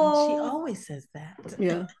people. She always says that.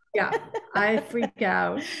 Yeah. Yeah, I freak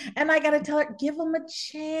out. And I got to tell her, give them a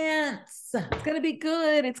chance. It's going to be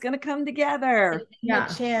good. It's going to come together. Yeah.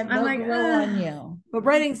 A chance. They'll grow on you. But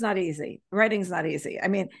writing's not easy. I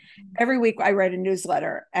mean, every week I write a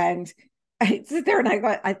newsletter and I sit there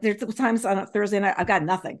and there's times on a Thursday night, I've got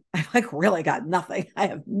nothing. I've really got nothing. I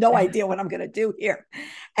have no idea what I'm going to do here.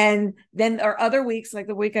 And then there are other weeks, like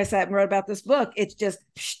the week I sat and wrote about this book, it's just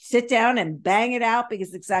sit down and bang it out because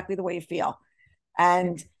it's exactly the way you feel.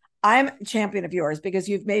 And I'm a champion of yours because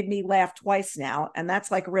you've made me laugh twice now. And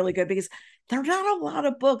that's really good because there are not a lot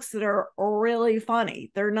of books that are really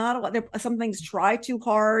funny. They're not a lot. Some things try too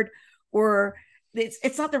hard, or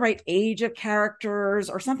it's not the right age of characters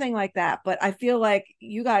or something like that. But I feel like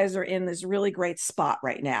you guys are in this really great spot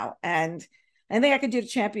right now. And anything I can do to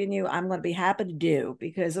champion you, I'm going to be happy to do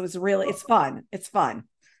because it's fun. It's fun.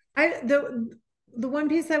 The one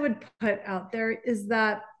piece I would put out there is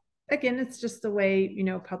that, again, it's just the way,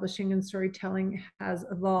 publishing and storytelling has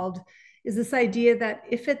evolved, is this idea that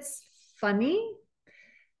if it's funny,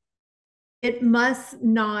 it must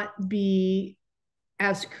not be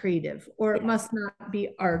as creative, or it must not be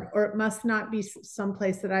art, or it must not be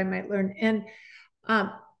someplace that I might learn. And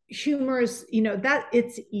humor is, that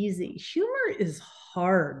it's easy. Humor is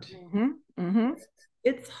hard.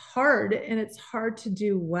 It's hard, and it's hard to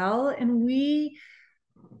do well. And we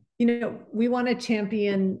want to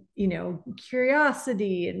champion,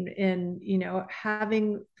 curiosity and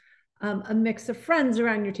having a mix of friends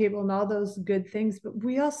around your table and all those good things. But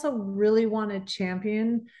we also really want to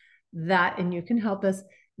champion that, and you can help us,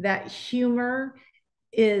 that humor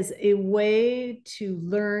is a way to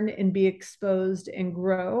learn and be exposed and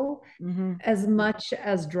grow as much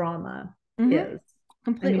as drama is.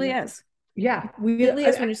 Completely is. Yeah, completely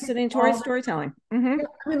is when you're sitting towards storytelling. I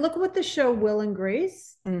mean, look at what the show Will and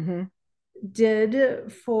Grace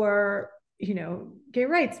did for, gay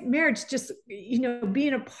rights, marriage, just,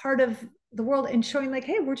 being a part of the world and showing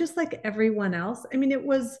hey, we're just like everyone else. I mean, it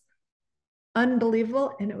was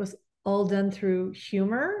unbelievable, and it was all done through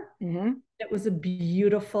humor. It was a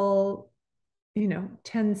beautiful,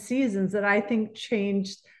 10 seasons that I think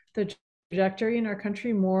changed the trajectory in our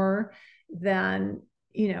country more than,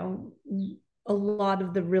 a lot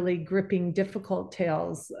of the really gripping, difficult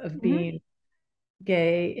tales of being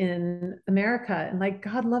gay in America. And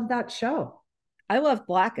God love that show. I love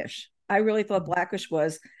Blackish. I really thought Blackish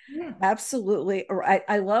was absolutely,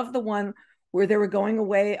 I love the one where they were going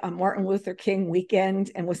away on Martin Luther King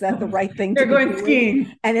weekend. And was that the right thing to do? They're going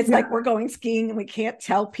skiing. And it's we're going skiing and we can't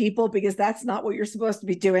tell people because that's not what you're supposed to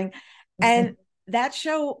be doing. And that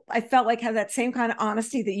show, I felt had that same kind of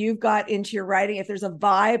honesty that you've got into your writing. If there's a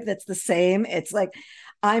vibe that's the same, it's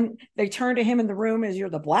they turn to him in the room as, you're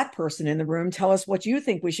the Black person in the room. Tell us what you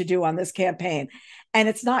think we should do on this campaign. And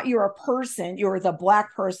it's not you're a person, you're the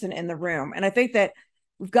Black person in the room. And I think that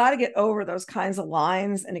we've got to get over those kinds of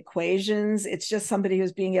lines and equations. It's just somebody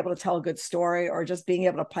who's being able to tell a good story or just being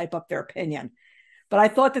able to pipe up their opinion. But I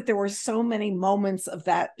thought that there were so many moments of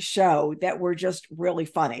that show that were just really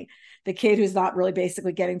funny. The kid who's not really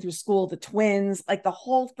basically getting through school, the twins, like the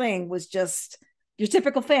whole thing was just your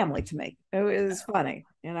typical family to me. It was funny,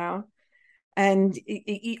 you know? And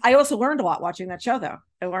I also learned a lot watching that show, though.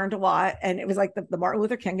 I learned a lot. And it was like the Martin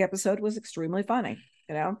Luther King episode was extremely funny,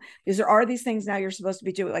 you know, because there are these things now you're supposed to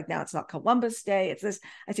be doing. Like now it's not Columbus Day. It's this.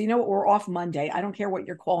 I say, you know what? We're off Monday. I don't care what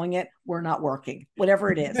you're calling it. We're not working.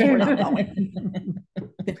 Whatever it is, we're not going.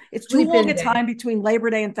 It's too long a time between Labor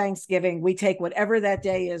Day and Thanksgiving. We take whatever that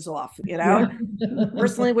day is off, you know. Yeah.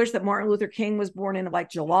 Personally wish that Martin Luther King was born in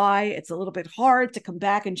like July. It's a little bit hard to come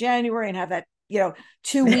back in January and have that, you know,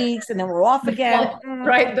 2 weeks and then we're off again.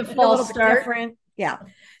 Right. The fall start. Different. Yeah.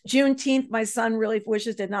 Juneteenth, my son really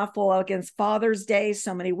wishes did not fall out against Father's Day.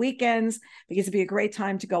 So many weekends, because it'd be a great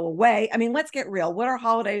time to go away. I mean, let's get real. What are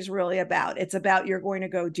holidays really about? It's about you're going to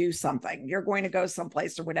go do something. You're going to go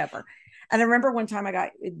someplace or whatever. And I remember one time I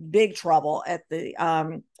got in big trouble at the,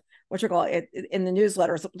 in the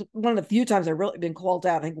newsletter. So one of the few times I've really been called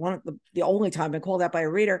out. I think one of the only time I've been called out by a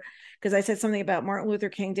reader, because I said something about Martin Luther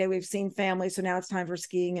King Day. We've seen family. So now it's time for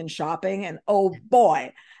skiing and shopping. And oh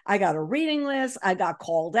boy, I got a reading list. I got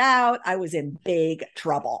called out. I was in big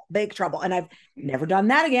trouble. And I've never done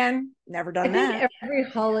that again. Never done that. Think every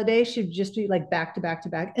holiday should just be like back to back to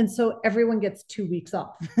back. And so everyone gets 2 weeks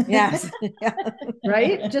off. Yes.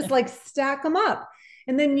 Right? Just like stack them up.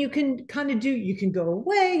 And then you can kind of you can go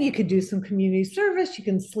away, you could do some community service, you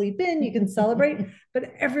can sleep in, you can celebrate,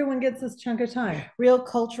 but everyone gets this chunk of time. Real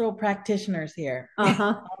cultural practitioners here.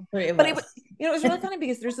 Uh-huh. But it was really funny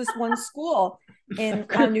because there's this one school in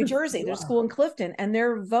New Jersey, there's a school in Clifton, and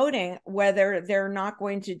they're voting whether they're not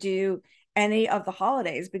going to do any of the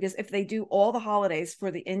holidays, because if they do all the holidays for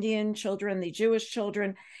the Indian children, the Jewish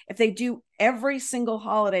children, if they do every single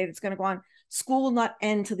holiday that's going to go on, school will not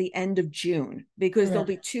end to the end of June, because there'll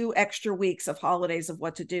be 2 extra weeks of holidays of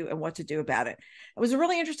what to do and what to do about it. It was a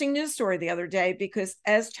really interesting news story the other day, because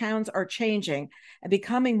as towns are changing and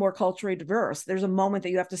becoming more culturally diverse, there's a moment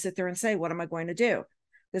that you have to sit there and say, what am I going to do?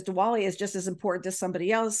 Because Diwali is just as important to somebody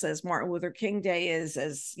else as Martin Luther King Day is,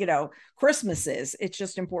 as, you know, Christmas is. It's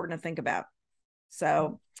just important to think about.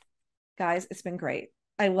 So guys, it's been great.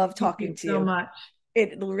 I love talking to you so much.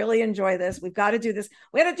 Really enjoy this. We've got to do this.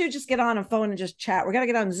 We got to just get on a phone and just chat. We got to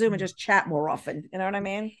get on Zoom and just chat more often. You know what I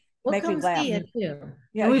mean? We'll Make me laugh. See it too.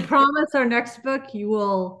 Yeah. And we promise our next book, you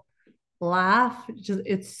will laugh.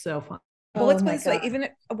 It's so fun. Well, let's put it this way. Even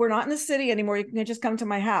if we're not in the city anymore, you can just come to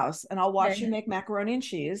my house and I'll watch you make macaroni and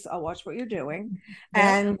cheese. I'll watch what you're doing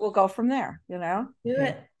and we'll go from there, you know? Do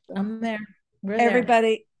it. I'm there.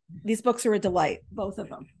 Everybody, these books are a delight. Both of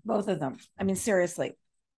them. I mean, seriously,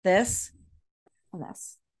 this and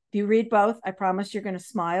this. If you read both, I promise you're going to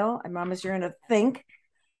smile. I promise you're going to think,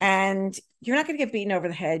 and you're not going to get beaten over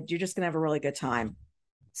the head. You're just going to have a really good time.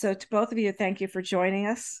 So to both of you, thank you for joining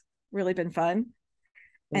us. Really been fun.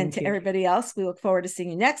 And to everybody else, we look forward to seeing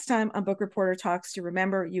you next time on Book Reporter Talks. To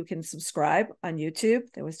remember, you can subscribe on YouTube.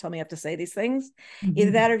 They always tell me I have to say these things.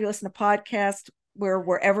 Either that, or if you listen to podcasts,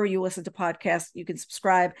 wherever you listen to podcasts, you can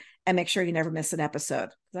subscribe and make sure you never miss an episode,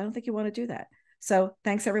 because I don't think you want to do that. So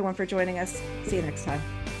thanks everyone for joining us. See you next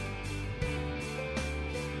time.